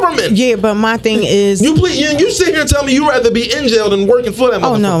for the government. Yeah, but my thing is... You sit here and tell me you'd rather be in jail than working for that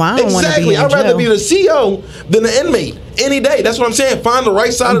motherfucker. Oh, no, I don't want to be in jail. I'd rather be the CEO than the inmate any day. That's what I'm saying. Find the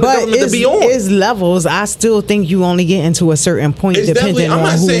right side of the government to be on. It's levels. I still think you only get into a certain point depending on who's in. I'm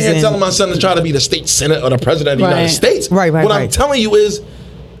not sitting here telling my son to try to be the state senate or the president of the United States. Right. What I'm telling you is,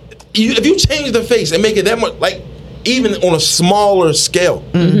 if you change the face and make it that much, like even on a smaller scale,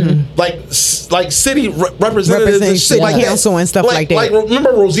 like city representatives and shit like council and stuff like that. Like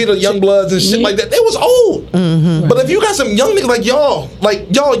remember Rosita Youngbloods and shit like that? They was old. But if you got some young niggas like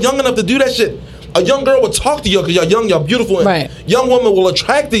y'all young enough to do that shit, A young girl will talk to y'all because y'all young, y'all beautiful, and right. young women will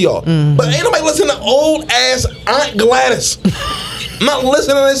attract to y'all. Mm-hmm. But ain't nobody listening to old ass Aunt Gladys. I'm not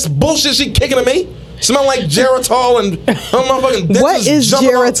listening to this bullshit she kicking at me. Smell like Geritol and motherfucking. What is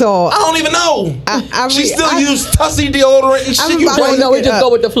Geritol? I don't even know. She still use Tussie deodorant and shit. We just go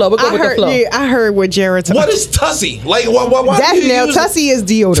with the flow. We'll go with the flow. Yeah, I heard with Geritol. What is Tussie? Like, why Tussie is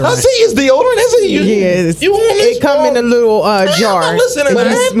deodorant. Tussie is deodorant, is it? Yes. It come in a little jar. I'm listening,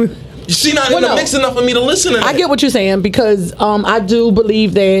 man. She not in the mix enough for me to listen to that. I get what you're saying because I do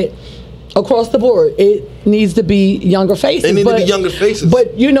believe that across the board, it needs to be younger faces. It needs to be younger faces.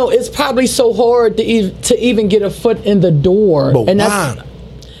 But, you know, it's probably so hard to even get a foot in the door. But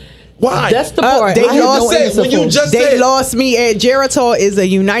why? That's the part. They lost me at Geritol is a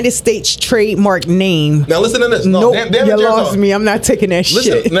United States trademark name. Now listen to this. No, nope, you lost me. I'm not taking that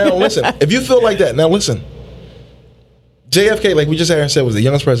shit. Now listen. If you feel like that, now listen. JFK, like we just said, was the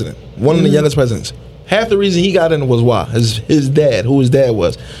youngest president. One of the youngest presidents. Half the reason he got in was why? His dad, who his dad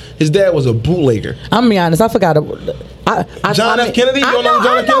was. His dad was a bootlegger. I'm gonna be honest, I forgot it. John F. Kennedy? You don't know who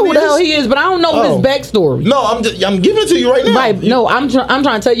John F. Kennedy is? I know who the hell he is, but I don't know his backstory. No, I'm giving it to you right now. Right. No, I'm trying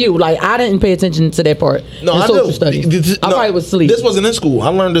to tell you, like, I didn't pay attention to that part. No, I social studies. I probably was asleep. This wasn't in school. I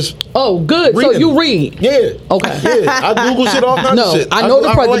learned this. Oh, good. Reading. So you read? Yeah. Okay. Yeah. I Google shit, all kinds of shit. I know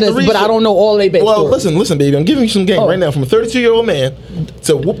the presidents, but I don't know all their backstory. Well, listen, baby. I'm giving you some game right now from a 32-year-old man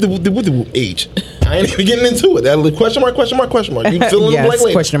to whoop age. I ain't even getting into it. That question mark. You fill in the blank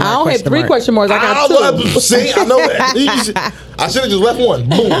later. I don't have 3 question marks. I got 2. See, I know that. I should have just left one.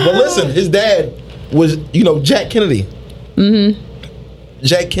 Boom. But listen, his dad was, Jack Kennedy. Mm-hmm.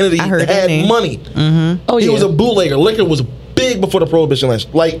 Jack Kennedy had money. Mm-hmm. Oh, he was a bootlegger. Liquor was big before the Prohibition laws.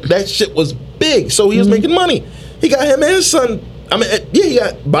 Like, that shit was big. So he was making money. He got him and his son. He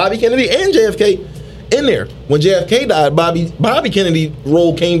got Bobby Kennedy and JFK in there. When JFK died, Bobby Kennedy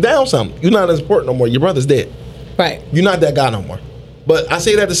role came down some. You're not as important no more. Your brother's dead. Right. You're not that guy no more. But I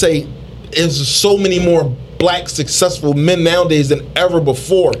say that to say there's so many more black successful men nowadays than ever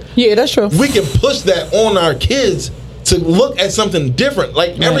before. Yeah, that's true. We can push that on our kids to look at something different.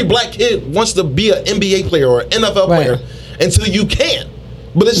 Like every black kid wants to be an NBA player or an NFL player until you can.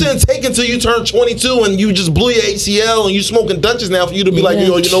 But it shouldn't take until you turn 22 and you just blew your ACL and you smoking Dutchess now for you to be like,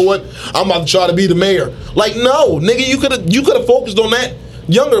 yo, you know what? I'm about to try to be the mayor. Like, no, nigga, you could have focused on that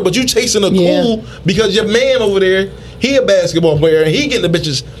younger, but you chasing a cool because your man over there, he a basketball player and he getting the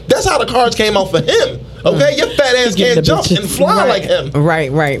bitches. That's how the cards came out for him. Okay, your fat ass can't jump and fly like him.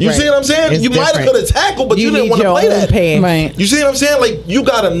 Right. You see what I'm saying? It's you might have could have tackled, but you didn't want to play that. Right. You see what I'm saying? Like, you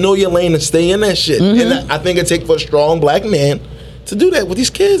gotta know your lane and stay in that shit. And I think it takes for a strong black man to do that with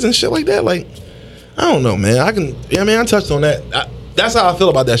these kids and shit like that. Like, I don't know, man. I touched on that. That's how I feel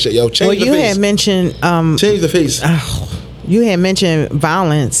about that shit, yo. Change the face. You had mentioned change the face. You had mentioned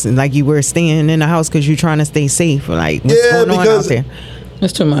violence, like you were staying in the house because you're trying to stay safe. Like, what's going on out there?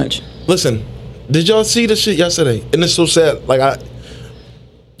 That's too much. Listen, did y'all see this shit yesterday? And it's so sad. Like,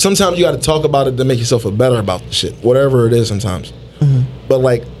 sometimes you got to talk about it to make yourself feel better about the shit, whatever it is sometimes. But,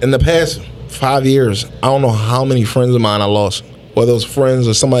 like, in the past 5 years, I don't know how many friends of mine I lost. Whether it was friends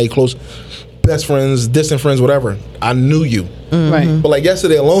or somebody close, best friends, distant friends, whatever. I knew you. Right. But like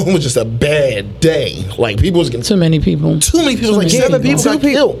yesterday alone was just a bad day. Like people was getting too many people. Like 7 people got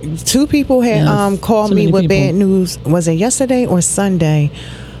killed. 2 people had called me with bad news. Was it yesterday or Sunday?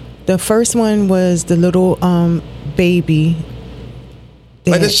 The first one was the little baby.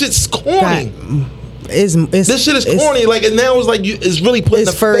 Like this shit's corny. This shit is corny. Like, and now it's like it's really putting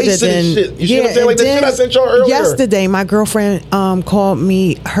the face in this shit. You see what I'm saying? Like the shit I sent y'all earlier. Yesterday, my girlfriend called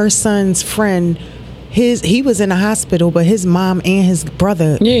me. Her son's friend. He was in the hospital, but his mom and his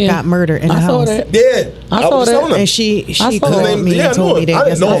brother got murdered in the house. I saw that. And she called me and told me that. I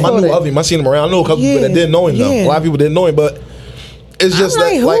didn't know him. I knew of him. I seen him around. I know a couple people that didn't know him though. A lot of people didn't know him, but. It's just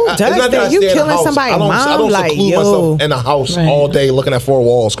like, that, who does that? You killing somebody's mom? I don't seclude myself in a house all day looking at 4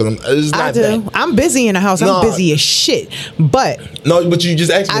 walls because it's not that. I'm busy in the house. I'm busy as shit. But but you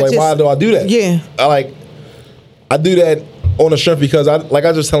just asked me why do I do that? Yeah, I do that on the strength because I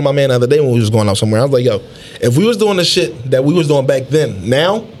just told my man the other day when we was going out somewhere. I was like, yo, if we was doing the shit that we was doing back then,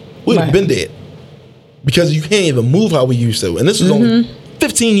 now we would have been dead because you can't even move how we used to, and this was only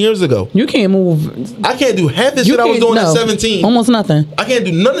 15 years ago. You can't move. I can't do half the shit I was doing at 17. Almost nothing. I can't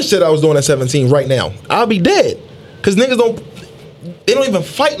do none of the shit I was doing at 17 right now. I'll be dead. Because niggas don't even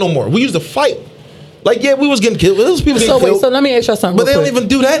fight no more. We used to fight. Like, we was getting killed. Those people getting killed. So let me ask you something. But they don't even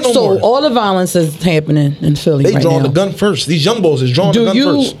do that no more. So all the violence is happening in Philly right now. They drawing the gun first. These young boys is drawing the gun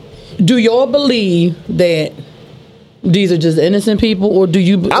first. Do y'all believe that these are just innocent people, or do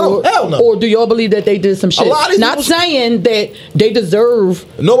you? Hell no. Or do y'all believe that they did some shit? Not saying that they deserve.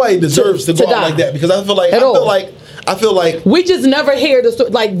 Nobody deserves to go out like that, because I feel like we just never hear the story.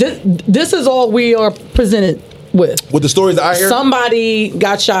 Like this is all we are presented with the stories that I hear. Somebody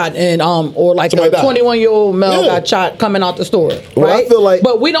got shot, and or like somebody a 21-year-old male got shot coming out the store. Well, right? I feel like,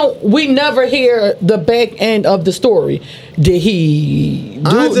 but we never hear the back end of the story. Did he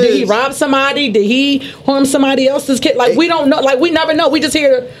rob somebody? Did he harm somebody else's kid? Like we don't know. Like we never know. We just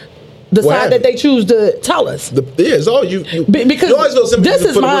hear the side that they choose to tell us. It's all you because you always feel sympathy this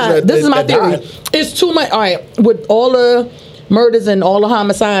is my theory. Died. It's too much. All right, with all the murders and all the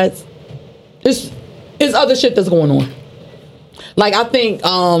homicides, it's other shit that's going on. Like I think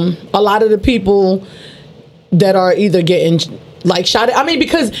a lot of the people that are either getting like shot at, I mean,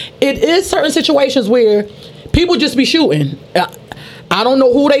 because it is certain situations where people just be shooting. I don't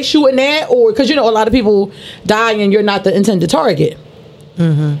know who they shooting at, or because a lot of people die and you're not the intended target.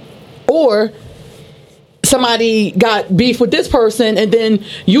 Mm-hmm. Or somebody got beef with this person and then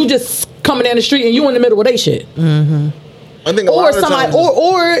you just coming down the street and you in the middle of their shit. Mm-hmm. I think or somebody,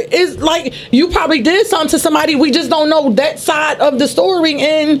 or it's like you probably did something to somebody. We just don't know that side of the story,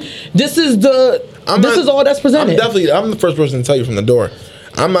 and this is all that's presented. I'm the first person to tell you from the door.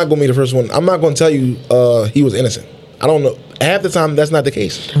 I'm not going to be the first one. I'm not going to tell you he was innocent. I don't know. Half the time, that's not the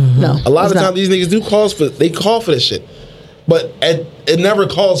case. Mm-hmm. No, a lot of the time, these niggas do call for this shit, but it never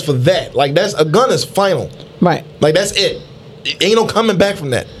calls for that. Like a gun is final, right? Like that's it. Ain't no coming back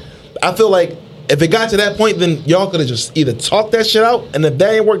from that. I feel like if it got to that point, then y'all could have just either talked that shit out, and if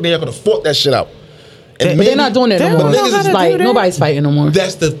that ain't work, then y'all could have fought that shit out. And they're not doing that no more. Nobody's fighting no more.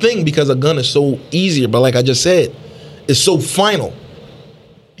 That's the thing, because a gun is so easier, but like I just said, it's so final.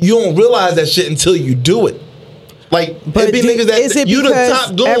 You don't realize that shit until you do it. Like, but is it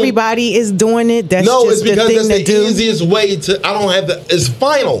because everybody is doing it? That's no, just it's because that's the easiest way to. It's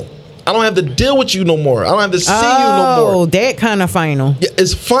final. I don't have to deal with you no more. I don't have to see you no more. Oh, that kind of final. Yeah,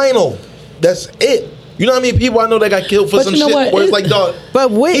 it's final. That's it. You know how many people I know that got killed for some shit where it's like, dog.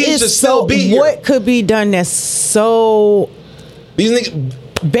 But what could be done that's so these niggas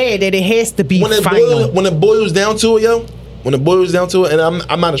bad that it has to be final? When it boils down to it, yo. When it boils down to it, and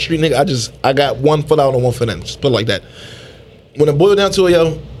I'm not a street nigga. I got 1 foot out and 1 foot in. Just put it like that. When it boils down to it,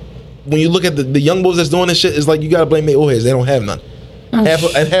 yo, when you look at the young boys that's doing this shit, it's like you gotta blame their old heads. They don't have none. Half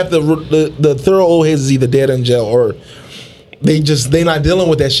the thorough old heads is either dead or in jail, or they not dealing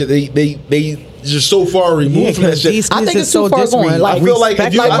with that shit. They just so far removed from that shit. I think it's so far going. Like, I feel like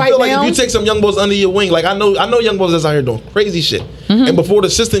if you take some young boys under your wing, like I know young boys that's out here doing crazy shit, and before the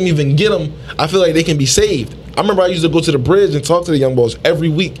system even get them, I feel like they can be saved. I remember I used to go to the bridge and talk to the young boys every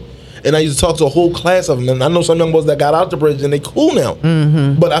week, and I used to talk to a whole class of them. And I know some young boys that got out the bridge and they cool now.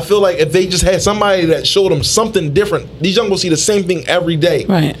 Mm-hmm. But I feel like if they just had somebody that showed them something different, these young boys see the same thing every day,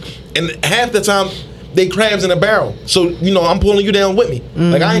 right? And half the time, they crabs in a barrel. So, I'm pulling you down with me.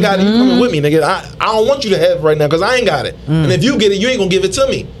 Mm-hmm. Like, I ain't got it. You coming with me, nigga. I don't want you to have it right now because I ain't got it. And if you get it, you ain't going to give it to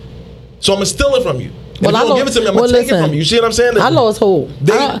me. So I'm going to steal it from you. Well, if you don't give it to me, I'm going to take it from you. You see what I'm saying? I lost hope.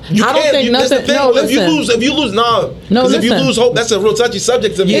 I don't think nothing. No, listen. If you lose, because if you lose hope, that's a real touchy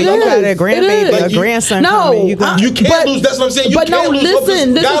subject to me. You got a grandbaby, a grandson coming. You can't lose. That's what I'm saying. You can't lose hope.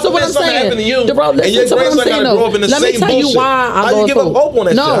 Listen, this is what I'm saying. And your grandson got to grow up in the same bullshit. Let me tell you why I lost hope. How you give up hope on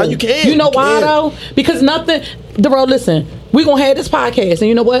that shit? How you can? You know why, though? Because nothing. Bro, listen, we're going to have this podcast, and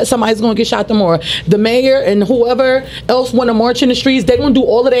you know what? Somebody's going to get shot tomorrow. The mayor and whoever else want to march in the streets, they're going to do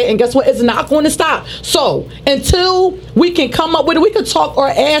all of that, and guess what? It's not going to stop. So, until we can come up with it, we can talk our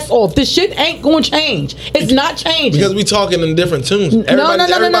ass off. This shit ain't going to change. It's not changing. Because we talking in different tunes. No.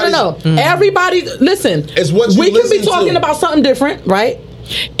 Mm-hmm. Everybody, listen. It's what we can be talking about something different, right?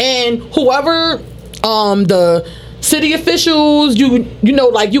 And whoever, the city officials, you know,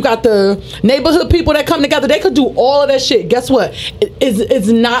 like you got the neighborhood people that come together, they could do all of that shit. Guess what? It's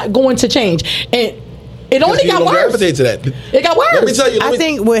not going to change. And it only got worse. To that. It got worse. Let me tell you. I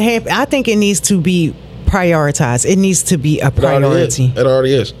think what happened, I think it needs to be prioritized. It needs to be a priority. It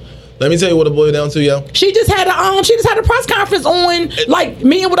already is. Let me tell you what it boiled down to, yo. She just had a press conference on like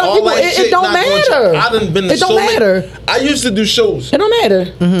meeting with other people. It don't matter. I done been to it don't matter. I used to do shows. It don't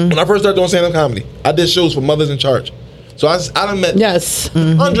matter. Mm-hmm. When I first started doing stand-up comedy, I did shows for Mothers in Charge. So I done met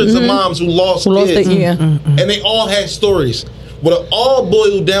hundreds of moms who lost kids, and they all had stories. What it all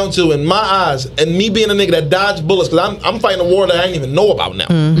boiled down to, in my eyes, and me being a nigga that dodged bullets, because I'm fighting a war that I didn't even know about now,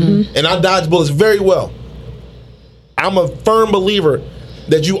 and I dodge bullets very well. I'm a firm believer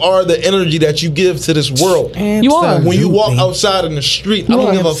that you are the energy that you give to this world. You are. When you walk outside in the street, I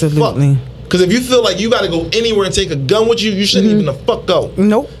don't give a fuck Because if you feel like you got to go anywhere and take a gun with you, you shouldn't even the fuck go.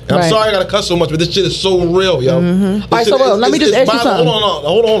 Nope. And I'm sorry I got to cuss so much, but this shit is so real, yo. All right, so well, let me just ask you something.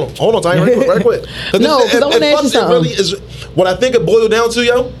 Hold on, Tanya, right quick. No, because I want to ask you something. Really is, what I think it boiled down to,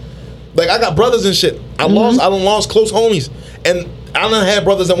 yo, like I got brothers and shit. I done lost close homies. And I done had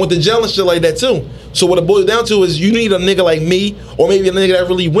brothers that went to jail and shit like that too. So what it boils down to is you need a nigga like me or maybe a nigga that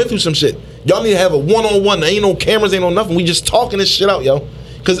really went through some shit. Y'all need to have a one-on-one. There ain't no cameras, ain't no nothing. We just talking this shit out, yo.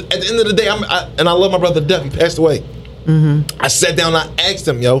 Because at the end of the day, I love my brother Def. He passed away. I sat down and I asked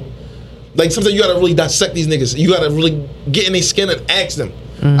him, yo. Like sometimes you gotta really dissect these niggas. You gotta really get in their skin and ask them.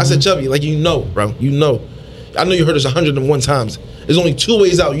 I said, Chubby, like you know, bro. You know. I know you heard this 101 times. There's only two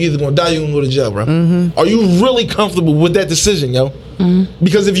ways out. You're either gonna die or you're gonna go to jail, bro. Are you really comfortable with that decision, yo?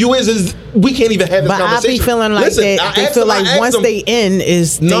 Because if you we can't even have this conversation. But I be feeling like they feel like once they in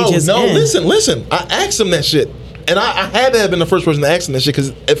is they just in. Listen. I asked him that shit. And I had to have been the first person to ask him that shit because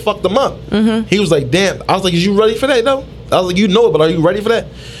it fucked him up. He was like, damn. I was like, is you ready for that, though? I was like, you know it, but are you ready for that?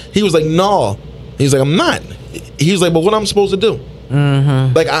 He was like, no. He's like, I'm not. He was like, but what I'm supposed to do?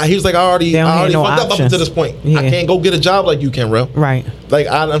 Like, he was like, I already fucked up to this point. Yeah. I can't go get a job like you can, bro. Right. Like,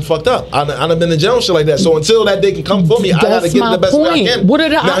 I done fucked up. I done been in jail and shit like that. So until that day can come for me, I got to get the best way I can. What are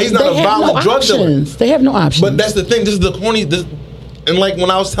the now, he's not a violent drug dealer. They have no options. But that's the thing. This is the corny... And like when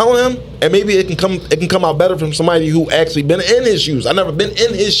I was telling him, and maybe it can come out better from somebody who actually been in his shoes. I never been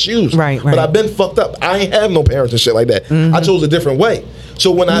in his shoes, right. But I've been fucked up. I ain't have no parents and shit like that. I chose a different way. So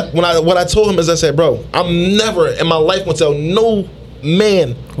what I told him is I said, bro, I'm never in my life gonna tell no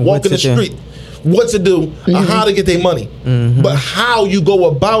man walking the street what to do or how to get their money, but how you go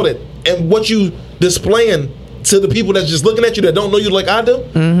about it and what you displaying to the people that's just looking at you that don't know you like I do.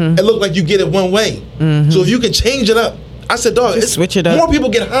 It look like you get it one way. So if you can change it up. I said, dog, switch it up. More people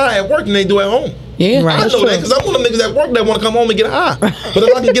get high at work than they do at home. Yeah, right. I know that because I'm one of them niggas at work that want to come home and get high. But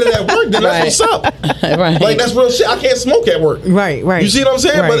if I can get it at work, then that's what's up. Right. Like, that's real shit. I can't smoke at work. Right. You see what I'm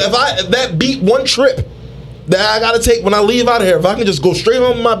saying? But if that beat one trip that I got to take when I leave out of here, if I can just go straight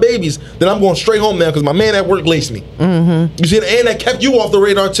home with my babies, then I'm going straight home now because my man at work laced me. You see, and that kept you off the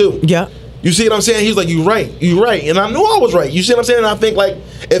radar too. Yeah. You see what I'm saying? He's like, you right. And I knew I was right. You see what I'm saying? And I think like,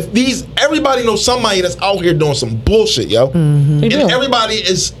 if everybody knows somebody that's out here doing some bullshit, yo. And everybody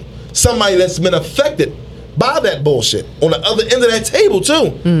is somebody that's been affected by that bullshit on the other end of that table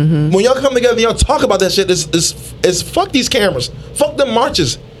too. When y'all come together and y'all talk about that shit, it's fuck these cameras. Fuck them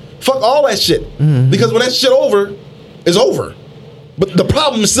marches. Fuck all that shit. Because when that shit is over. But the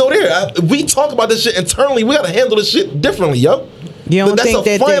problem is still there. We talk about this shit internally. We got to handle this shit differently, yo. You don't think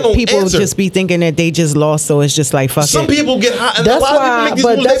that people just be thinking that they just lost, so it's just like fuck Some people get high, and that's a lot of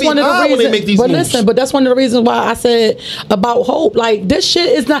people make these moves. They be high when they make these moves. Listen, but that's one of the reasons why I said about hope. Like this shit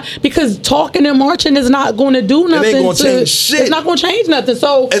is not because talking and marching is not going to do nothing. It ain't going to change shit. It's not going to change nothing.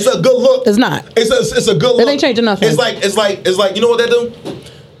 So it's a good look. It's not. It's a good look. It ain't changing nothing. It's like you know what that do?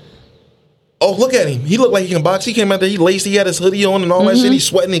 Oh, look at him. He looked like he can box. He came out there. He laced. He had his hoodie on and all that shit. He's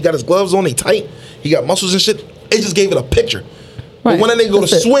sweating. He got his gloves on. He tight. He got muscles and shit. It just gave it a picture. Right. But when that nigga go to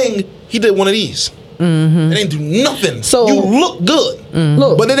swing, he did one of these. It didn't do nothing. So you look good,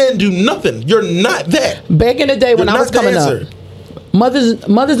 but it didn't do nothing. You're not that. Back in the day when I was coming up,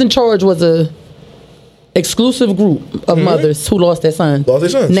 Mothers in Charge was a exclusive group of mothers who lost their sons.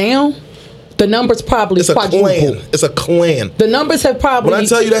 Now, the numbers probably quadrupled. It's a clan. The numbers have probably when I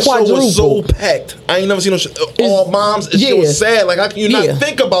tell you that show was so packed, I ain't never seen no shit. All moms. This shit was sad. Like how can you not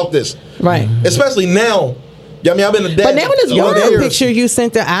think about this? Right. Especially now. Yeah, I mean, I've been a dad. But now it is that picture you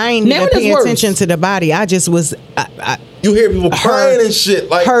sent I ain't even paying attention to the body. I just was. You hear people crying and shit.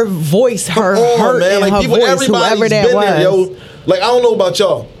 Like her voice, her hurt, man. Like her people, voice, whoever that was. There, yo. Like I don't know about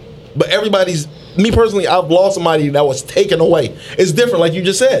y'all, but everybody's. Me personally, I've lost somebody that was taken away. It's different, like you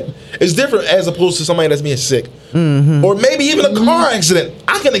just said. It's different as opposed to somebody that's being sick. Or maybe even a car accident.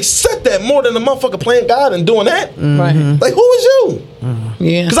 I can accept that more than a motherfucker playing God and doing that. Right. Like, who is you?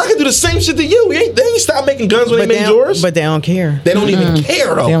 Yeah. Because I can do the same shit to you. They ain't stop making guns when they made yours. But they don't care. They don't even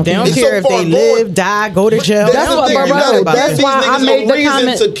care, though. They don't care if they live, die, go to jail. That's why I made the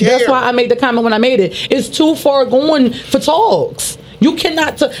comment. That's why I made the comment when I made it. It's too far going for talks. You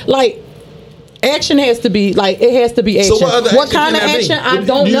cannot, action has to be it has to be action. So what kind of action? I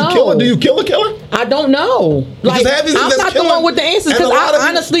don't know. Do you kill a killer? I don't know. Like I'm not the one with the answers because I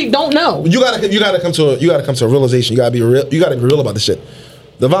honestly don't know. You gotta come to a realization. You gotta be real. You gotta be real about this shit.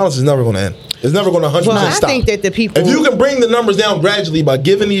 The violence is never going to end. It's never going to 100% stop. I think that the people. If you can bring the numbers down gradually by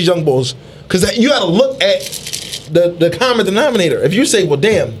giving these young boys, because you got to look at the common denominator. If you say, well,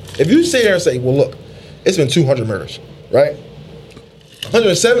 damn. If you sit there and say, well, look, it's been 200 murders, right?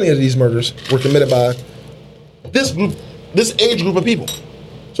 170 of these murders were committed by this age group of people.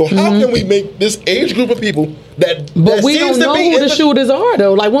 So how can we make this age group of people that? But we don't know who the shooters are,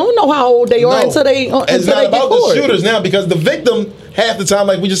 though. Like we don't know how old they are until they. It's not about the shooters now, because the victim half the time,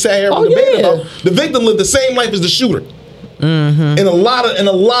 like we just sat here and debated about, the victim lived the same life as the shooter. Mm-hmm. In a lot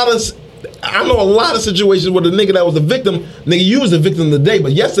of. I know a lot of situations where the nigga that was the victim, nigga, you was the victim today,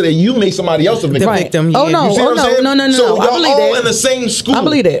 but yesterday you made somebody else a victim. The victim. Oh no! No! So I believe all in the same school. I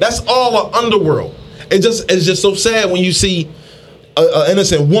believe that. That's all an underworld. It's just so sad when you see an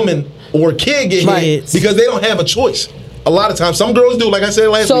innocent woman or a kid get hit because they don't have a choice. A lot of times, some girls do. Like I said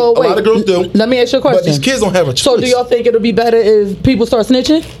last week, a lot of girls do. Let me ask you a question. But these kids don't have a choice. So do y'all think it'll be better if people start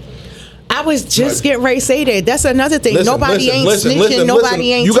snitching? I was just getting ready to say that. That's another thing. Nobody ain't snitching.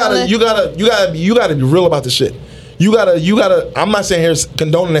 Nobody ain't telling. You gotta be real about the shit. You gotta. I'm not saying here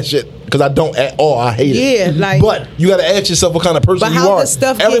condoning that shit because I don't at all. I hate it. Yeah, but you gotta ask yourself what kind of person you are.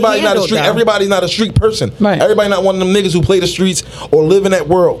 Everybody's not a street. Everybody's not a street person. Right. Everybody not one of them niggas who play the streets or live in that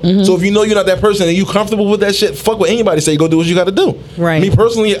world. Mm-hmm. So if you know you're not that person and you comfortable with that shit, fuck what anybody say. Go do what you gotta do. Right. Me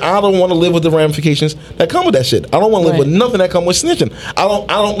personally, I don't want to live with the ramifications that come with that shit. I don't want to live with nothing that come with snitching. I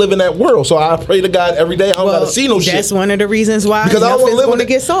don't live in that world. So I pray to God every day. I don't gotta see no shit. That's one of the reasons why because I don't want to live with it.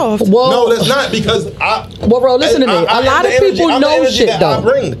 Get soft. No, that's not because I. Well, bro, listen to me. A lot of people know shit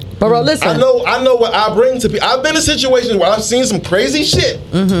though. But bro, listen. I know what I bring to people. I've been in situations where I've seen some crazy shit,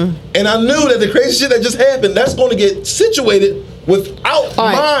 and I knew that the crazy shit that just happened, that's going to get situated without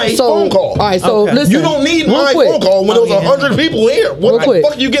my phone call. All right, so listen. You don't need my phone call when there was 100 people here. What the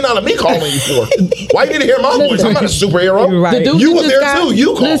fuck are you getting out of me calling you for? Why you need to hear my voice? I'm not a superhero. Right. You were there too. You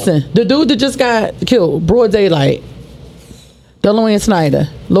called. Listen, the dude that just got killed, broad daylight, Delaware and Snyder,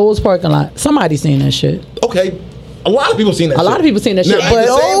 Lowell's parking lot. Somebody seen that shit. Okay. A lot of people seen that shit. A lot of people seen that shit. Now, at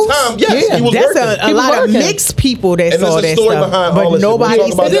the same time, yes, he was that's working. A lot of mixed people that saw that stuff. But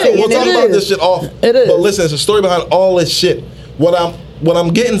nobody's saying it. We'll talk about this shit off. It is. But listen, it's a story behind all this shit. What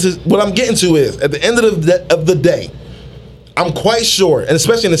I'm getting to is at the end of the day, I'm quite sure, and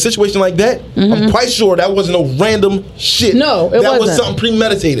especially in a situation like that, I'm quite sure that wasn't no random shit. No, it wasn't. That was something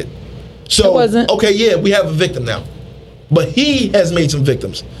premeditated. So, it wasn't. Okay, yeah, we have a victim now. But he has made some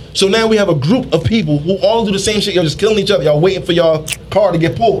victims. So now we have a group of people who all do the same shit. Y'all just killing each other. Y'all waiting for y'all car to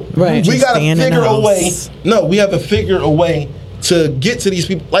get pulled. Right. We got to figure a way. No, we have to figure a way to get to these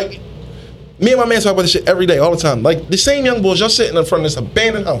people. Like, me and my man talk about this shit every day, all the time. Like, the same young boys, y'all sitting in front of this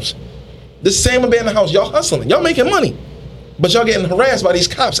abandoned house. This same abandoned house, y'all hustling. Y'all making money. But y'all getting harassed by these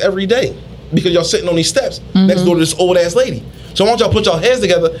cops every day because y'all sitting on these steps next door to this old ass lady. So why don't y'all put y'all heads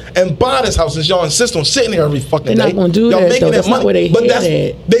together and buy this house since y'all insist on sitting here every fucking day? They're not gonna do y'all that, making though. That's not where they but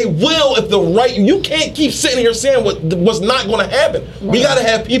head at. They will if the right. You can't keep sitting here saying what's not going to happen. Right. We got to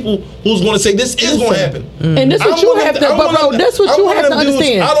have people who's going to say this is going to happen. And this is what you have to. But bro, that's what you have to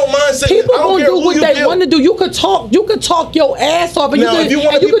understand. I don't mind saying people gonna do what they want to do. You could talk your ass off, and you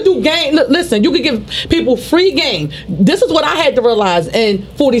could do game. Listen, you could give people free game. This is what I had to realize in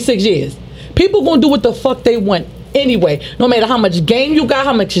 46 years. People gonna do what the fuck they want anyway. No matter how much game you got,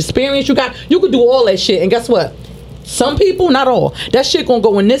 how much experience you got, you could do all that shit. And guess what? Some people, not all, that shit gonna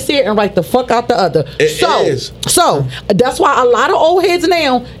go in this ear and right the fuck out the other. So that's why a lot of old heads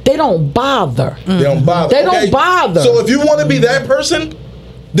now, they don't bother. They don't bother. They don't bother. So if you want to be that person,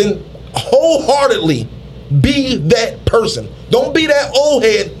 then wholeheartedly be that person. Don't be that old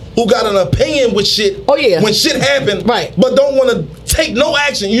head who got an opinion with shit. Oh yeah. When shit happened, right? But don't want to take no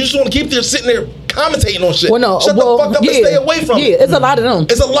action. You just want to keep there sitting there commentating on shit. Well, no. Shut the fuck up and stay away from it. Yeah, it's a lot of them.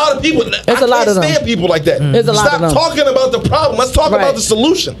 It's a lot of people. I can't stand people like that. It's a lot of them. Stop talking about the problem. Let's talk about the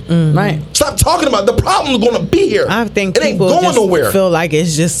solution. Right. Stop talking about the problem is going to be here. I think it ain't people going just nowhere. Feel like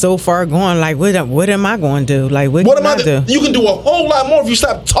it's just so far gone. Like, what am I going to do? Like, what am I do? You can do a whole lot more if you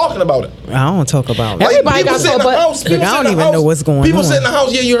stop talking about it. I don't talk about it. Everybody got to I don't even know what's going on. People sit in the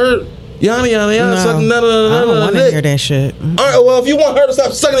house. Yeah, you heard. Yada yada yada. I don't want to hear that shit. All right. Well, if you want her to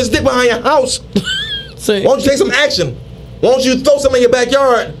stop sucking his dick behind your house, why don't you take some action? Why don't you throw something in your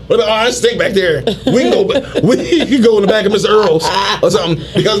backyard? What about, I stink back there. We can go in the back of Mr. Earl's or something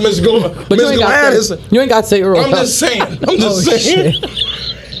because Mr. But you ain't got to say Earl. I'm just saying. Saying.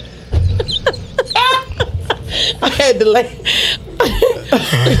 I had to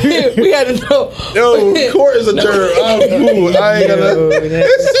we had to know. Yo, court is a term. I ain't gonna.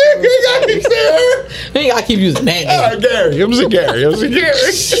 You ain't gotta keep using that. All right, Gary. I'm saying Gary. Your name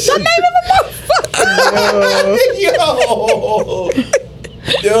is a motherfucker.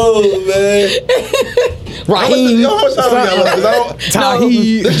 Yo, man. Raheem. How much time we got?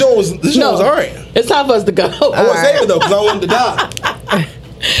 This joint was all right. It's time for us to go. I wasn't saying it though because I wanted to die.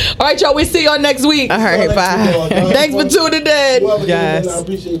 All right, y'all. We see y'all next week. All right, bye. Thanks for tuning in. Yes. I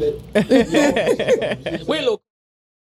appreciate it. We look.